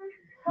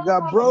 You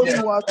got Brody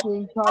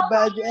watching. Top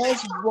Badge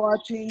S is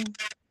watching.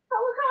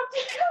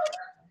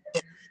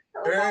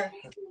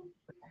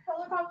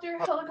 Helicopter.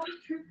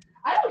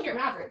 I don't hear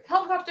Maverick.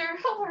 Helicopter.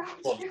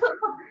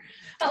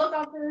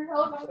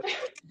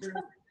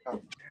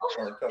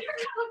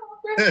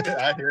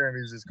 I hear him.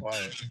 He's just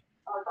quiet.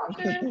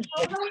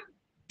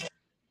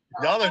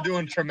 Y'all are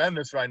doing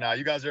tremendous right now.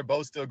 You guys are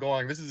both still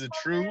going. This is a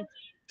true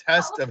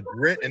test of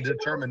grit and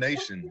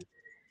determination.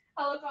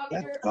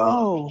 Let's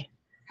go.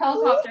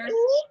 Helicopter.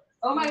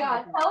 Oh my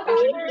God.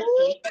 Helicopter.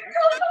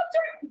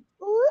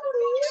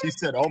 She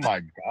said, "Oh my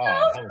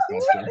God."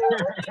 Helicopter.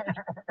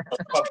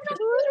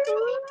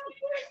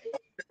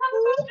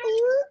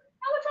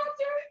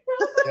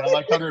 Yeah, I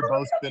like how they're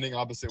both spinning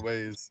opposite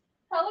ways.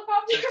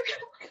 Helicopter.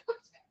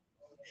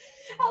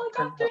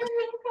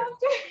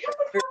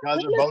 You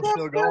guys are both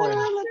still going.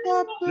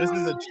 This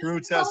is a true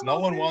test. No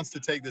one wants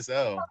to take this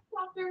L.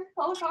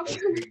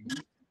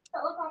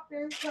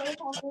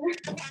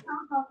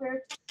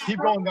 Keep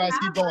going, guys.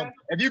 Keep going.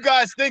 If you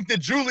guys think that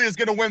Julia's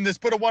going to win this,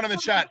 put a 1 in the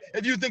chat.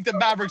 If you think that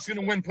Maverick's going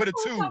to win, put a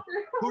 2.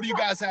 Who do you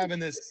guys have in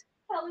this?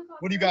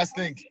 What do you guys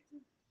think?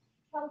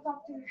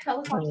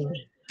 Helicopter.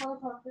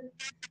 Helicopter.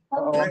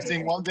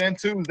 Racing ones and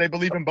twos. They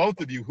believe in both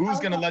of you. Who's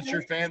gonna let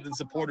your fans and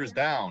supporters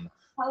down?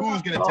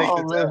 Who's gonna take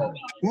the man. title?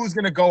 Who's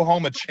gonna go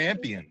home a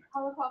champion?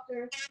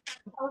 Helicopter.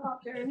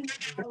 Helicopter.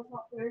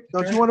 Helicopter.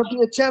 Don't you want to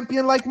be a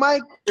champion like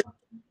Mike?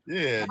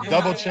 Yeah,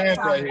 double champ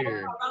right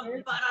here.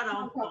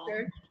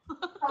 Helicopter.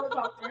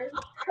 Helicopter.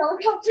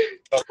 Helicopter.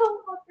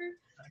 Helicopter.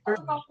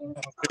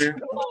 Helicopter.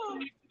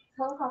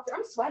 Helicopter.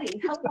 I'm sweating.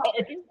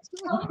 Helicopter.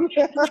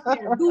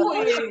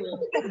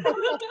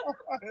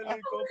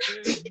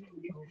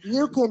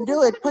 You can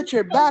do it. Put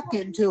your back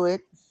into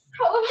it.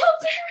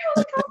 Helicopter.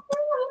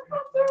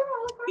 Helicopter.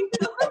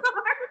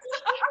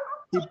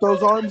 Keep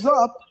those arms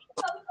up.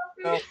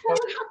 Helicopter.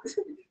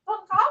 Helicopter. Oh,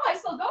 how am I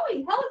still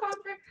going?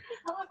 Helicopter.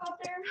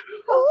 Helicopter.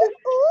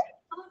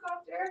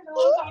 Helicopter.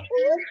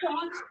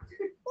 Helicopter.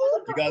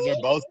 You guys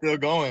are both still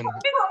going.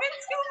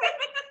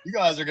 You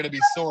guys are gonna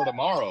be sore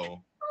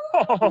tomorrow.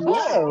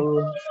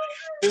 Whoa.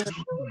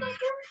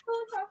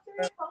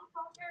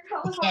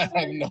 I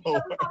have no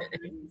words.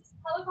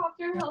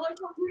 Helicopter,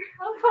 helicopter,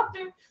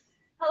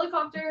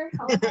 helicopter,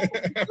 helicopter,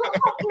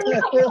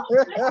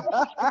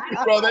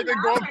 Bro, they've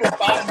been going for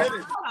 5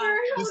 minutes.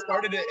 This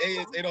started at 8.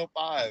 It's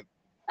 8:05.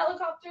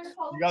 helicopter.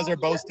 You guys are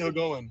both still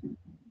going.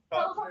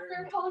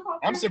 Helicopter,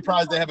 helicopter. I'm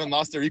surprised they haven't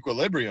lost their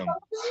equilibrium.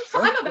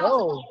 I'm about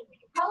to.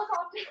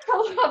 Helicopter,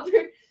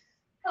 helicopter,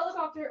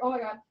 helicopter. Oh my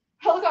god.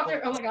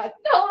 Helicopter. Oh my god.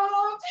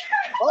 Helicopter.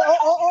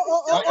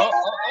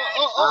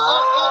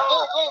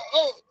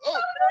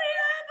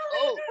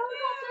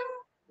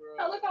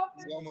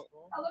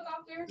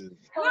 Helicopter.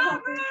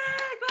 Helicopter.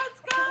 Let's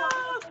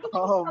go.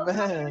 Oh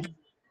man.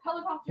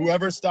 Helicopter.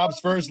 Whoever stops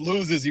first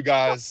loses, you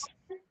guys.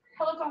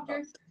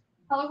 Helicopter.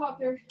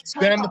 Helicopter.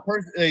 Spam the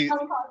person. Hey,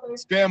 Helicopter.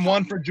 spam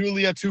 1 for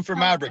Julia, 2 for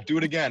Maverick. Do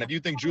it again. If you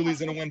think Julie's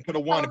gonna win, put a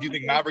 1. If you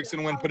think Maverick's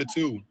gonna win, put a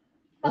 2.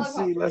 Let's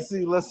see. Let's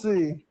see. Let's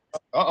see.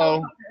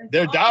 Uh-oh.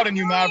 They're doubting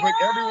you, Maverick.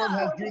 Everyone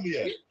has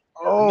Julia.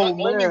 Oh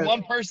Only man.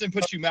 one person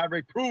put you,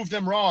 Maverick. Prove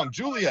them wrong.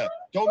 Julia,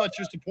 don't let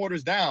your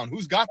supporters down.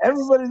 Who's got this?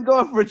 Everybody's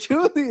going for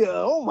Julia.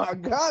 Oh my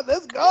God.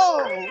 Let's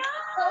go.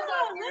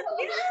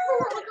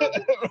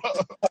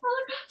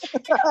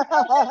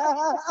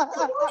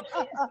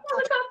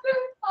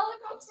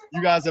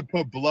 You guys have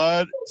put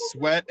blood,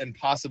 sweat, and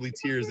possibly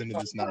tears into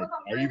this night.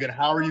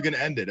 How are you gonna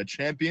end it? A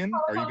champion?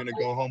 Or are you gonna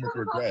go home with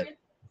regret?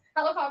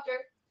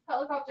 Helicopter.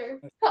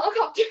 Helicopter.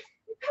 Helicopter.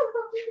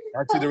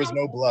 Actually, there was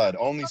no blood,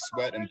 only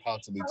sweat and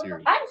possibly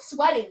tears. I'm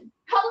sweating.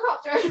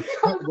 Helicopter.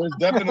 There's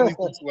definitely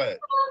some sweat.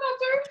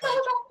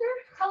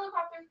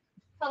 Helicopter.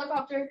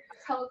 Helicopter.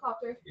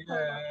 Helicopter. Helicopter.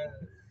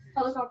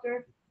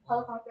 Helicopter.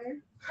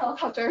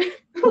 Helicopter.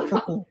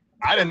 Helicopter.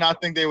 I did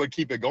not think they would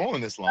keep it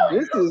going this long.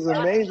 This is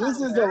amazing.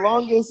 This is the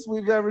longest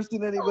we've ever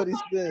seen anybody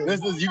spin.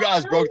 You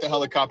guys broke the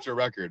helicopter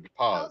record.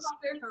 Pause.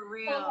 For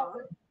real.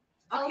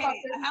 Okay,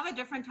 I have a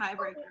different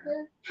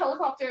tiebreaker.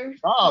 Helicopter.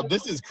 Oh,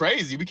 this is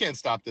crazy. We can't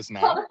stop this now.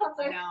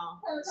 Helicopter. No.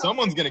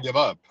 Someone's gonna give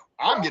up.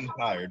 I'm getting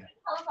tired.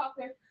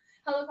 Helicopter.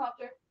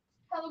 Helicopter.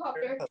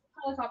 Helicopter.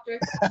 Helicopter.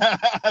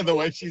 The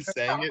way she's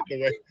saying it,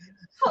 the way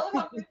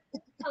Helicopter.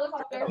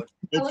 Helicopter.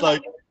 it's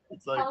like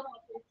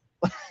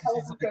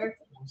Helicopter.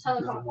 she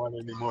doesn't want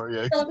anymore.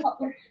 Yeah.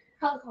 Helicopter.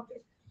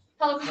 Helicopter.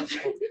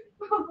 Helicopter.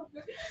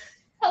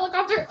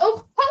 Helicopter.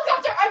 Oh,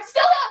 helicopter. I'm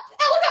still up.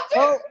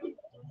 Helicopter.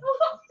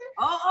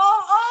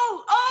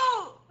 Oh,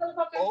 Oh.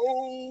 Helicopter.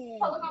 Oh.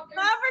 Helicopter.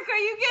 Maverick, are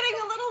you getting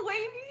a little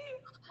wavy?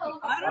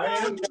 I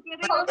don't know.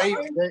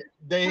 Helicopter.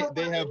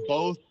 They have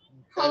both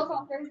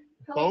Helicopter.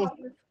 Both-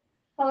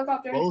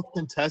 Helicopter. both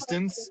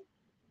contestants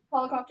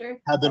Helicopter.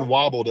 have been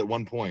wobbled at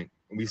one point.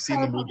 We've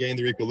seen them regain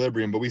their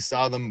equilibrium, but we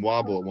saw them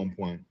wobble at one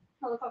point.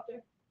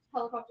 Helicopter.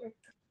 Helicopter.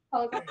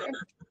 Helicopter.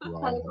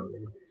 Wow.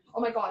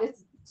 Oh my god,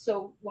 it's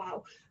so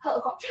wow.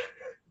 Helicopter.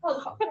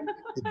 Helicopter.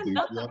 The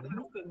dookie on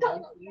them.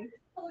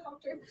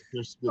 Helicopter.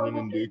 They're spinning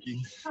in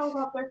dookie.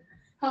 Helicopter.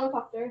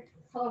 Helicopter.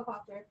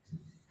 Helicopter.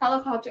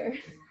 Helicopter.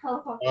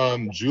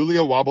 Helicopter.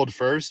 Julia wobbled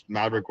first.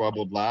 Maverick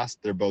wobbled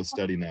last. They're both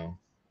steady now.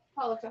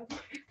 Helicopter.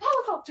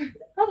 Helicopter.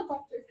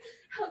 Helicopter.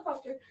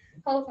 Helicopter.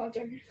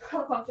 Helicopter.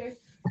 Helicopter.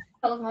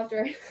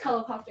 Helicopter.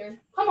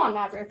 Helicopter. Come on,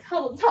 Maverick.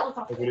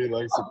 Helicopter. Nobody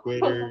likes a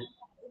quitter.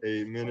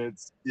 8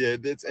 minutes. Yeah,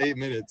 it's 8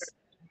 minutes.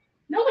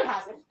 No one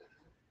has it.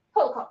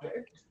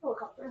 Helicopter.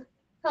 Helicopter.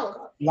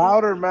 Helicopter.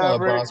 louder,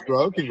 Maverick. Boss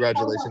bro,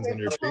 congratulations on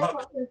your feat.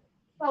 Helicopter.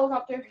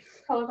 Helicopter.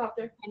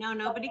 Helicopter. I know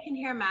nobody can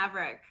hear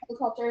Maverick.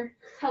 Helicopter.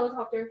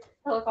 Helicopter.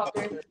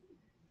 Helicopter.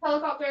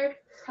 Helicopter.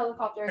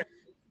 Helicopter.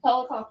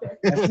 Helicopter.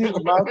 I see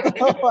him,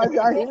 Maverick.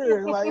 I hear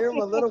him. I hear him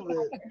a little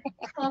bit.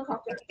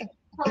 Helicopter.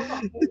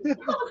 Helicopter.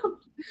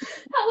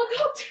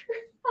 Helicopter.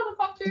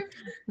 Helicopter.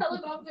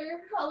 Helicopter.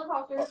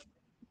 Helicopter.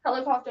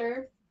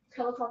 Helicopter.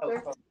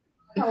 Helicopter.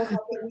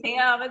 Helicopter.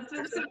 Damn, it's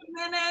been 6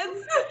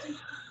 minutes.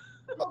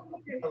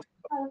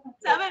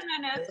 7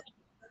 minutes.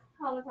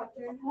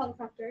 Helicopter.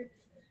 Helicopter.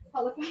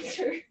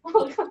 Helicopter.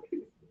 Helicopter.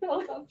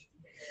 Helicopter.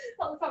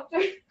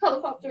 Helicopter.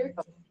 Helicopter.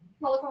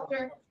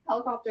 Helicopter.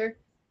 Helicopter.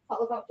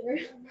 Helicopter.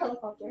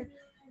 Helicopter.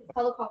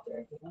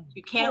 Helicopter.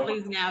 You can't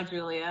lose now,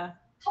 Julia.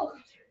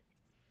 Helicopter.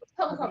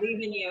 I Helicopter.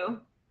 believe in you.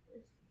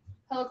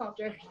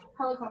 Helicopter.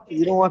 Helicopter.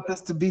 You don't want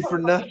this to be for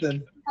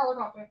nothing.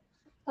 Helicopter.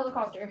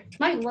 Helicopter.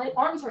 My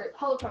arms hurt.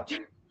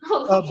 Helicopter.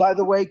 By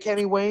the way,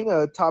 Kenny Wayne,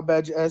 Top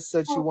Badge S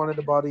said she wanted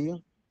to bother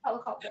you.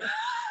 Helicopter.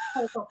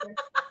 Helicopter.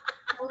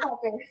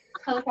 Helicopter.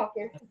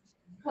 Helicopter.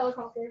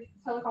 Helicopter.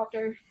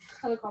 Helicopter.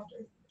 Helicopter.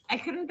 I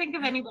couldn't think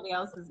of anybody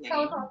else's name.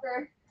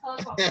 Helicopter.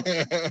 Helicopter.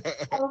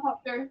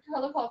 Helicopter.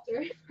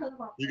 Helicopter.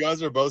 Helicopter. You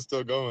guys are both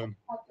still going.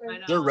 I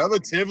know. They're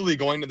relatively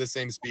going to the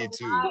same speed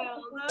too.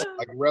 Wild.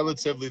 Like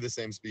relatively the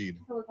same speed.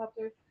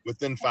 Helicopter.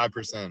 Within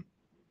 5%.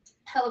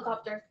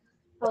 Helicopter.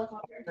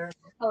 Helicopter.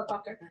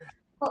 Helicopter.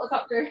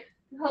 Helicopter.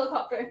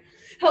 Helicopter.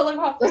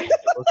 Helicopter.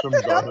 Or from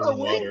garden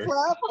water.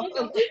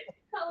 Helicopter.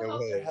 It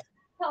was.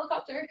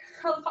 Helicopter.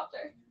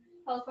 Helicopter.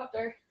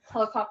 Helicopter.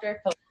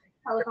 Helicopter.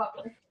 Helicopter.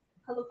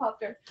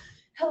 Helicopter.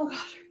 Helicopter.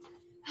 Helicopter.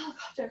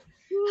 Helicopter.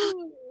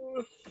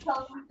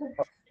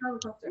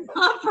 Helicopter.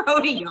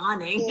 Brody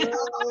yawning. I'm so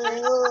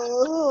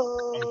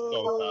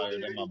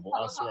tired. I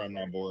swear I'm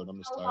not bored. I'm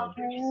just tired.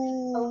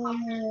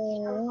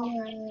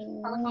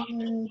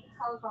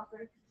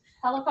 Helicopter.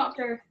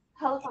 Helicopter.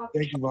 Helicopter.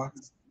 Thank you,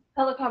 Box.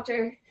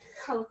 Helicopter.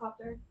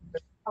 Helicopter.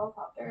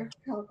 Helicopter.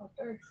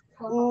 Helicopter.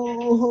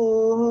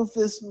 Ooh,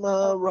 fist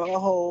my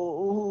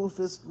raho,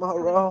 fist my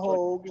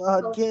raho.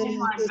 God, Kenny, Oh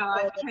my fist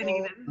God, my Kenny,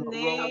 raho. the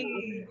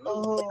name.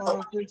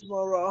 Oh, fist my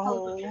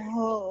raho.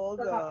 Oh,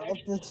 God,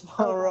 fist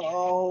my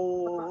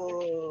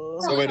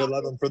raho. So wait,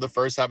 11 for the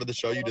first half of the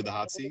show. You did the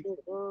hot seat.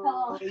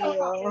 Oh, yeah.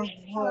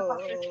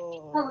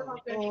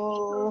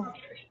 Oh,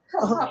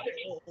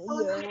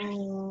 yeah.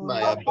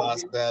 My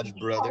boss badge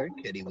brother,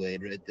 Kenny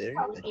Wade, right there.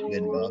 Got you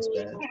in boss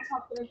badge.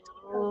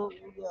 Oh,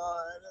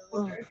 God.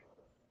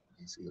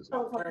 Let's see what's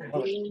Oh,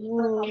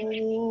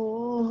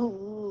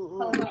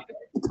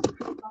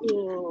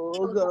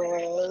 God.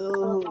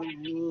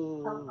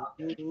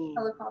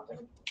 Helicopter.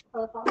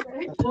 Helicopter.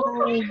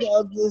 Oh,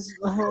 God, this is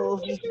my raho.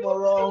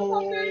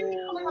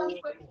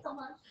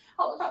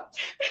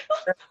 Helicopter.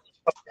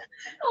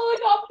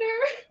 Helicopter.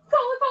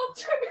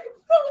 Helicopter.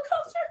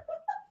 Helicopter.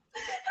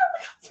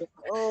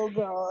 Oh,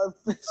 God,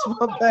 fix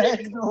my back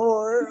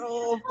door.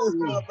 Oh, fix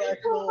my back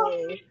door.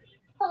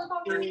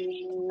 Helicopter.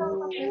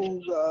 Oh,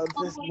 God,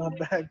 fix my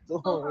back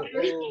door.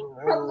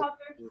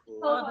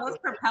 Oh, those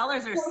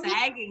propellers are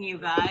sagging, you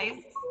guys.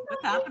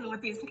 What's happening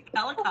with these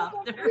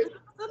helicopters?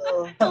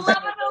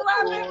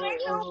 11, make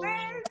a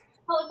wish.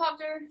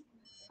 Helicopter.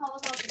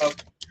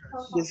 Helicopter.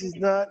 This is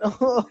not.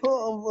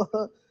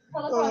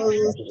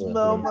 Oh,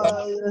 smell my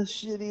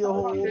shitty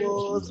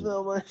hole.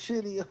 Smell my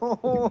shitty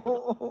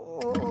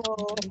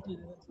hole.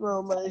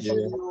 Smell my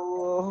shitty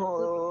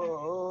hole.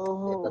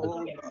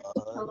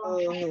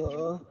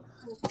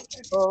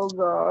 Oh,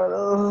 God.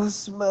 Oh,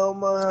 smell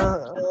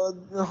my.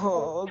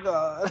 Oh,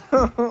 God.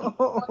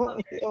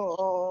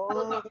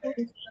 Oh,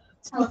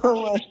 smell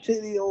my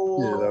shitty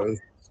hole. Yeah, that was.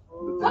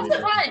 What's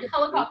the run?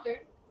 Helicopter.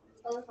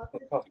 Helicopter.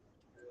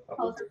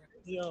 Helicopter.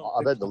 I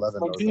bet 11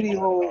 My knows. shitty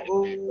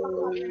hole.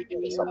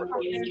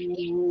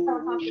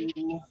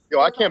 Yo,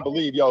 I can't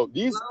believe,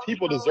 these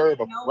people deserve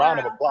a round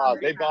of applause.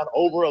 They've gone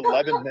over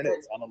 11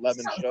 minutes on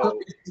 11 shows.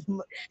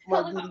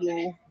 My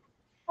video.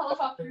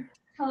 Helicopter.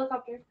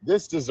 Helicopter.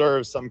 This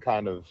deserves some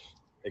kind of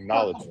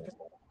acknowledgement.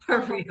 For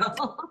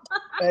real.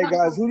 Hey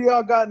guys, who do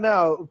y'all got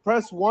now?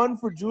 Press 1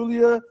 for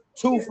Julia,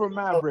 2 for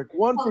Maverick.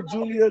 1 for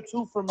Julia,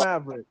 2 for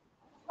Maverick.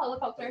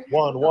 Helicopter.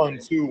 1, 1,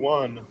 2,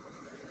 1,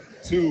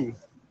 2,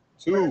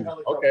 2.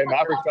 Okay,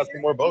 Maverick's got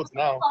some more votes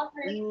now.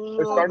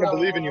 They're starting to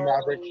believe in you,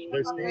 Maverick.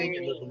 They're seeing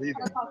and they're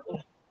believing.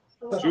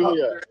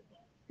 Julia,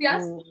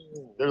 Yes.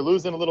 they're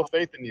losing a little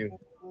faith in you.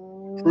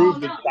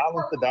 Prove the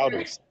silence the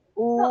doubters.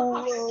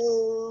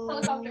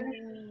 Helicopter.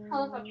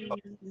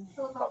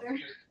 Helicopter.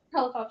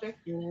 Helicopter.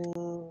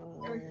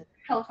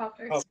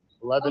 Helicopter.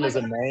 11 is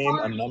a name,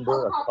 a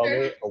number, a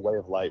color, a way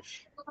of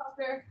life.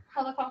 Helicopter.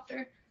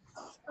 Helicopter.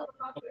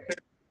 Helicopter.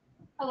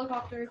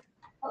 Helicopter.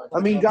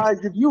 I mean,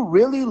 guys, if you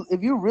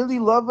really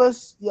love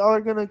us, y'all are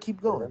gonna keep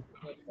going.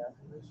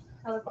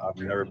 I've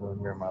never been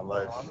here in my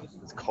life.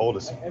 It's cold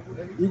as heck.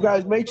 You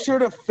guys make sure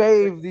to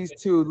fave these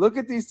two. Look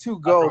at these two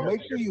go.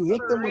 Make sure you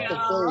hit them with the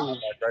fave.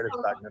 Right is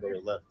back middle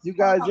or left. You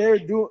guys, they're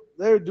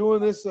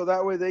doing this so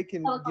that way they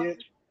can get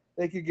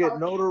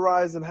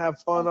notarized and have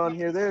fun on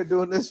here. They're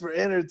doing this for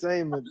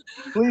entertainment.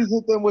 Please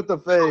hit them with the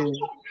fave.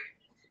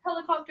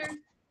 Helicopter.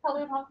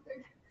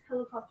 Helicopter.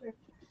 Helicopter.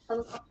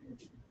 Helicopter.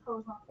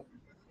 Helicopter.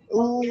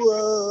 Ooh.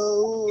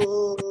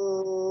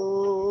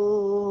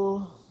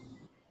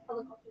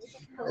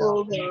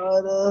 Oh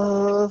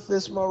God,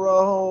 fist my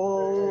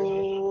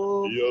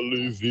roll.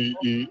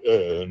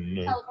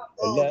 L-E-V-E-N.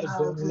 11.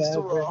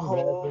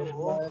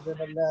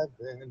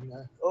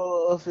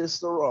 Oh,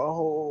 fist the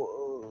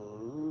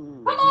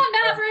roll. Come on,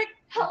 Maverick.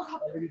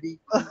 Helicopter.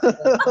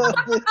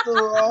 Fist the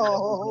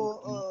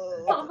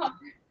roll.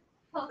 Helicopter.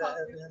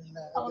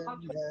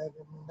 Helicopter.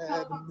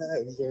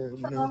 Helicopter.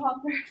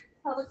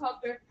 Helicopter.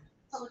 Helicopter.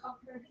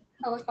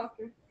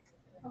 Helicopter.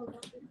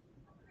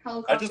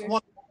 Helicopter. I just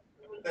want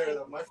there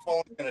though. My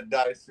phone's gonna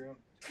die soon.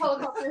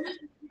 Helicopter.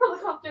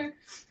 Helicopter.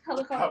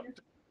 Helicopter.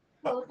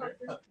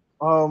 Helicopter.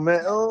 Oh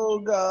man! Oh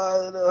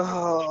God!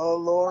 Oh,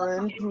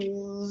 Lauren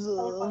Cruz.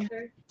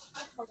 Helicopter.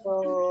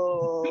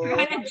 Oh.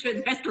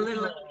 That's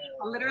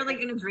literally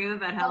gonna dream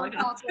about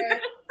helicopter.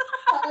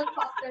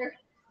 Helicopter.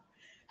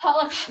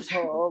 Helicopter.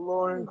 Oh,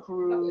 Lauren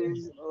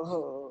Cruz.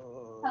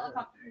 Oh.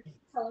 Helicopter.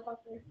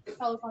 Helicopter.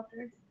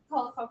 Helicopter.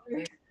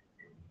 Helicopter.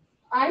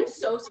 I'm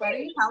so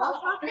sweaty.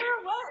 Helicopter?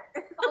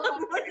 What?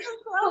 Helicopter. What's your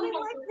clothing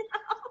like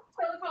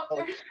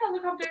Helicopter.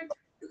 Helicopter.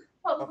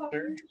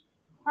 Helicopter.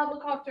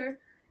 Helicopter.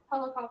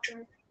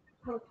 Helicopter.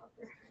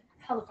 Helicopter.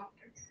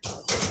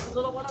 Helicopter.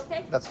 Little one,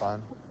 okay? That's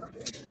fine.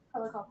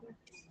 Helicopter.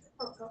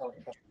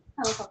 Helicopter.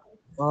 Helicopter.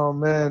 Oh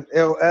man!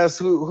 Yo, S,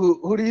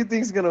 who do you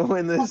think's gonna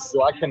win this?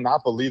 So I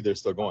cannot believe they're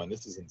still going.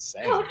 This is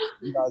insane.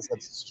 You guys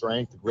have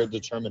strength, grit,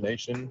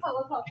 determination.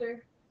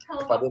 Helicopter.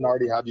 If I didn't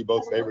already have you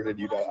both favorited,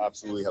 you'd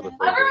absolutely have a I've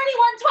favorite. already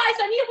won twice.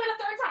 I need to win a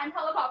third time.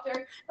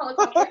 Helicopter.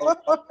 Helicopter.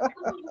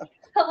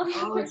 Oh,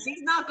 Helicopter.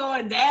 she's not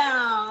going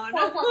down.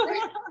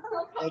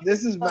 Helicopter.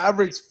 This is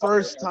Maverick's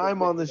first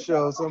time on the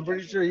show, so I'm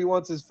pretty sure he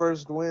wants his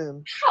first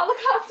win.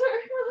 Helicopter.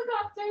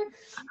 Helicopter.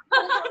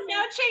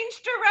 Now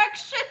change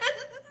direction.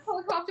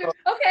 Helicopter.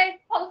 Okay.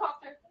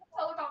 Helicopter.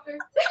 Helicopter.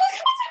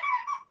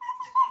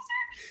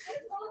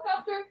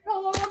 Helicopter.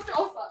 Helicopter.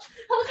 Oh, fuck.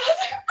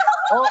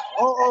 Helicopter.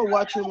 Oh!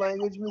 Watch your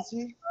language,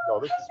 Missy. Oh,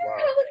 this is wild.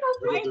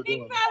 Helicopter. Look I what they're think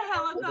doing. that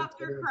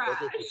helicopter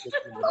crashed.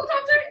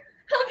 Helicopter.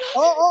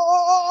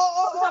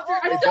 Oh!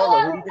 I'm Hey, still Bella,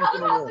 on. who do you think's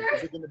gonna win? Helicopter.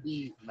 Is it gonna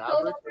be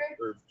Maverick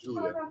or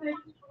Julia? Helicopter.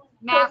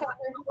 Maverick.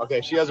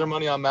 Okay, she has her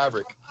money on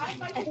Maverick.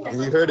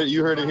 You heard it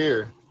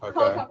here. Okay.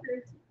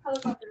 Helicopter.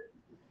 Helicopter.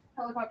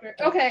 Helicopter.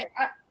 Okay.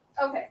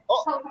 Okay.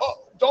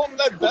 Oh, don't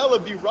let Bella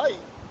be right.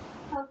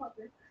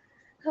 Helicopter.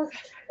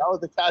 That was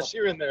the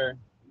cashier in there.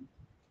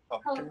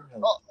 Helicopter.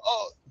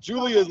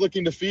 Julia is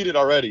looking defeated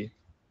already.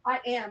 I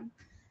am.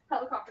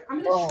 Helicopter.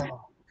 I'm gonna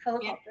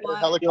helicopter. Her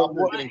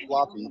helicopter is getting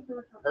floppy.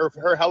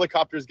 Her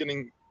helicopter is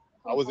getting.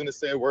 I was gonna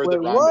say a word Wait,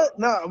 that rhymed. what?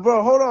 No,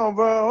 bro. Hold on,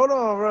 bro.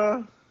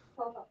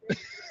 Helicopter.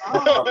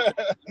 Okay.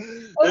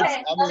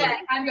 I mean, Okay.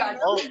 I'm done.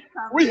 Oh,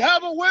 we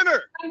have a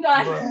winner, I'm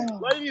done.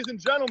 ladies and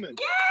gentlemen.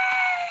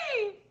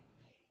 Yay!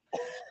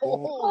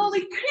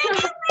 Holy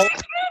crap.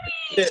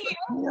 Yo,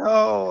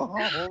 oh my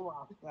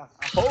God.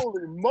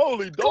 Holy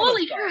moly, donut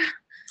Holy shop.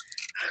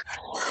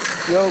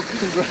 crap. Yo,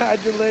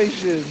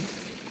 congratulations.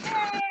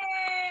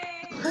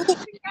 Yay!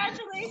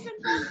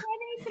 Congratulations on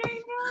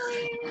 23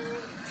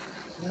 million.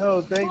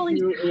 Yo, thank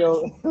you.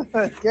 Yo,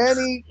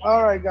 Kenny.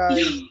 All right,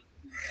 guys.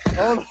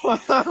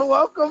 Hold on.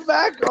 Welcome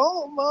back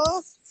home,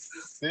 Mom.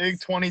 Big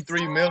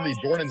 23 milli,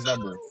 Jordan's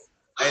number.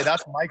 Hey,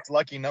 that's Mike's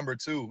lucky number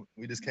too.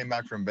 We just came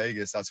back from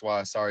Vegas. That's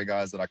why, sorry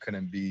guys, that I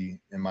couldn't be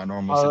in my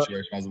normal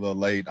situation. I was a little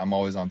late. I'm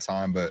always on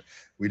time, but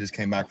we just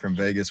came back from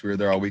Vegas. We were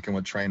there all weekend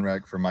with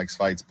Trainwreck for Mike's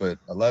fights. But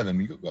 11,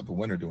 we got the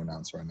winner to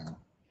announce right now.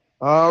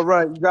 All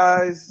right,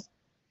 guys.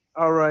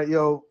 All right,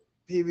 yo,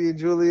 PB and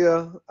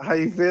Julia, how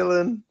you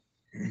feeling?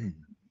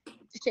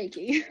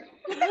 Shaky.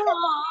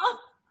 Aw.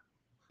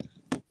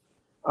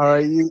 All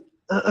right, you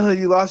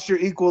you lost your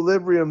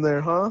equilibrium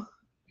there, huh?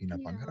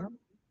 Peanut butter.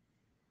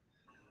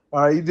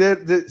 All right, you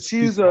did.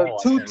 She's Oh, I a can't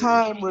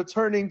two-time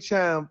returning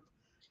champ,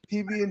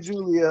 PB and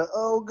Julia.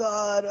 Oh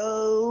God,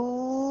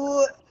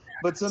 oh.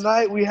 But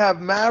tonight we have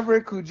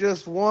Maverick who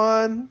just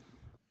won.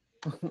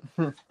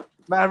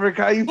 Maverick,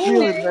 how you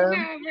feeling, man?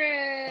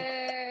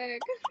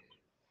 Maverick.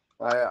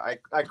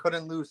 I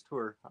couldn't lose to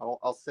her.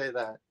 I'll say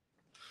that.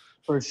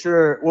 For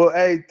sure. Well,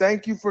 hey,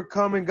 thank you for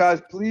coming,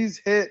 guys. Please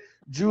hit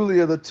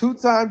Julia, the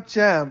two-time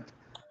champ,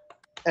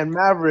 and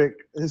Maverick,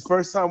 his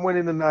first time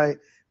winning tonight.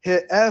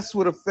 Hit S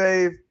with a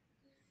fave.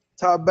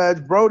 Top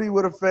badge, Brody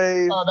with a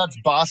fave. Oh, that's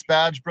boss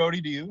badge,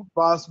 Brody, to you.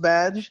 Boss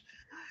badge.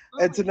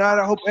 And tonight,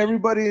 I hope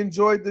everybody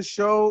enjoyed the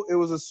show. It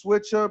was a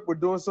switch up. We're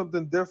doing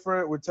something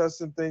different. We're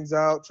testing things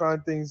out,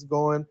 trying things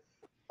going.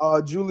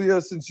 Julia,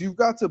 since you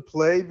got to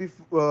play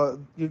before,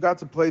 you got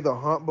to play the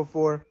hunt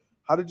before.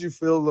 How did you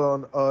feel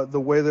on the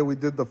way that we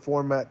did the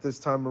format this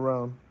time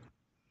around?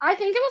 I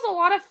think it was a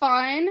lot of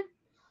fun.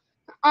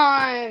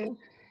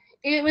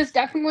 It was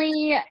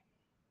definitely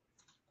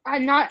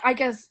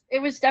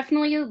it was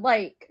definitely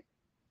like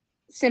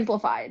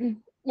simplified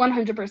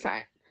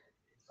 100%.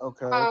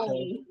 Okay.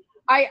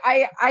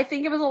 I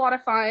think it was a lot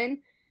of fun.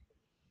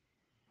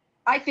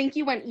 I think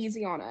you went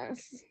easy on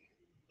us.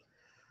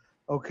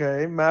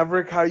 Okay.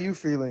 Maverick, how you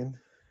feeling?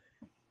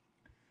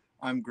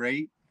 I'm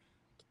great.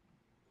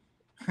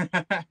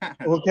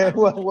 Okay.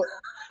 What? All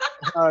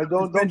right.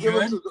 Don't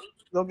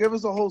give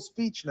us a whole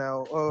speech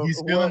now.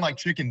 He's feeling like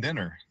chicken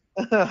dinner.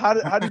 how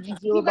did you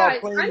feel You about guys,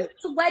 playing? I'm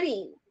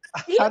sweating.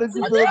 How did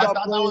you I feel thought about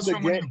that playing was the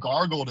from when game? you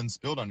gargled and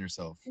spilled on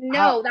yourself.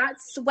 No,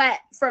 that's sweat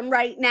from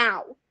right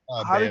now.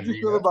 How did you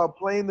Baby. feel about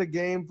playing the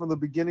game from the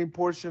beginning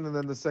portion and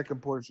then the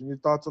second portion? Your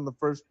thoughts on the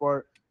first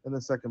part and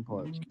the second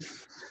part?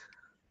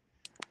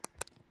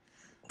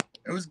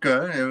 It was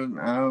good. It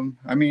was,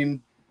 I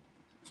mean,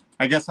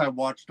 I guess I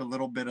watched a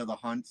little bit of the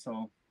hunt,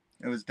 so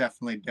it was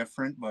definitely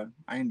different, but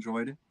I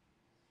enjoyed it.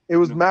 It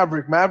was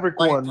Maverick. Maverick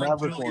won. Like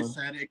Maverick Julia won.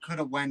 said, it could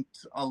have went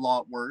a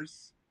lot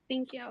worse.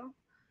 Thank you.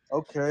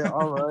 Okay,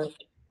 all right.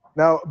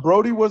 Now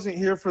Brody wasn't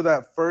here for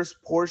that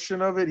first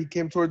portion of it. He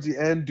came towards the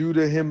end due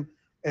to him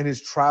and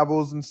his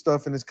travels and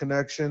stuff and his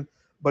connection.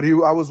 But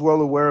I was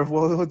well aware of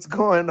what's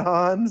going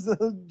on,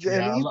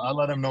 Jenny. Yeah, I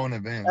let him know in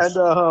advance.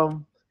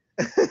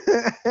 And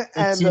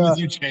As soon as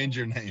you change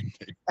your name.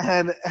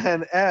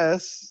 and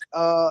S,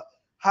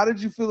 how did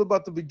you feel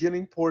about the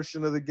beginning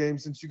portion of the game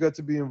since you got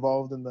to be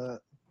involved in that?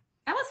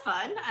 That was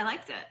fun. I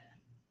liked it.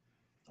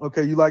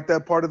 Okay, you like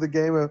that part of the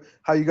game of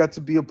how you got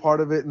to be a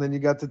part of it and then you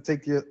got to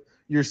take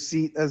your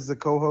seat as the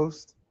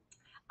co-host?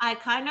 I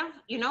kind of,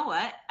 you know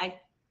what?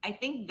 I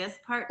think this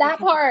part, That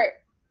because part.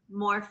 it's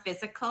more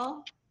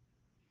physical,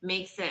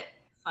 makes it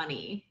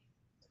funny.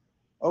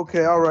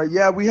 Okay, all right.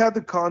 Yeah, we had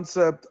the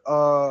concept,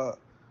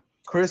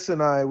 Chris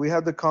and I, we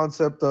had the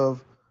concept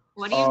of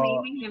What are you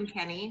naming him,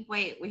 Kenny?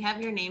 Wait, we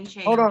have your name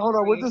changed. hold on.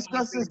 We'll Wait,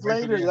 discuss this wait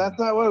till the later. end. That's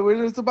not what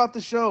we're just about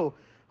the show.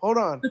 Hold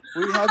on.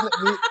 We had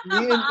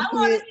I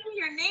want to see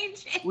your name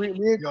changed. me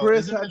and Yo,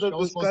 Chris isn't had the the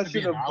show supposed to be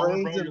discussion an of hour,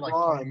 brains bro? and You're like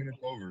 20 brawn. minutes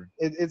over.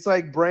 It's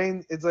like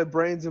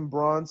brains and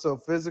brawn, so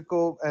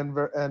physical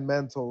and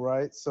mental,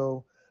 right?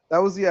 So that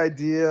was the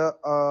idea,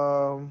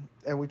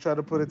 and we tried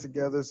to put it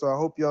together. So I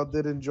hope y'all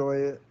did enjoy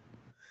it,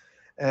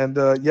 and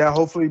yeah,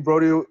 hopefully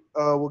Brody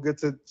will get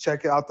to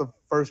check out the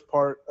first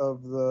part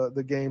of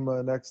the game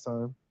next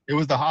time. It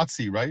was the hot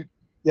seat, right?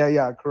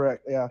 Yeah,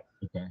 correct. Yeah,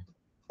 Okay.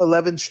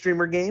 11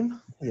 streamer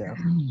game. Yeah.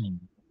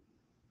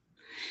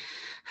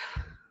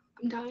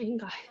 I'm dying,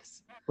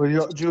 guys.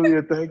 Well,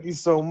 Julia, thank you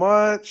so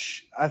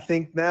much. I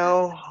think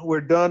now we're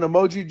done.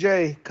 Emoji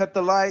J, cut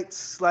the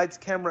lights,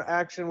 camera,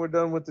 action. We're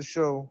done with the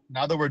show.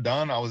 Now that we're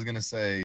done, I was gonna say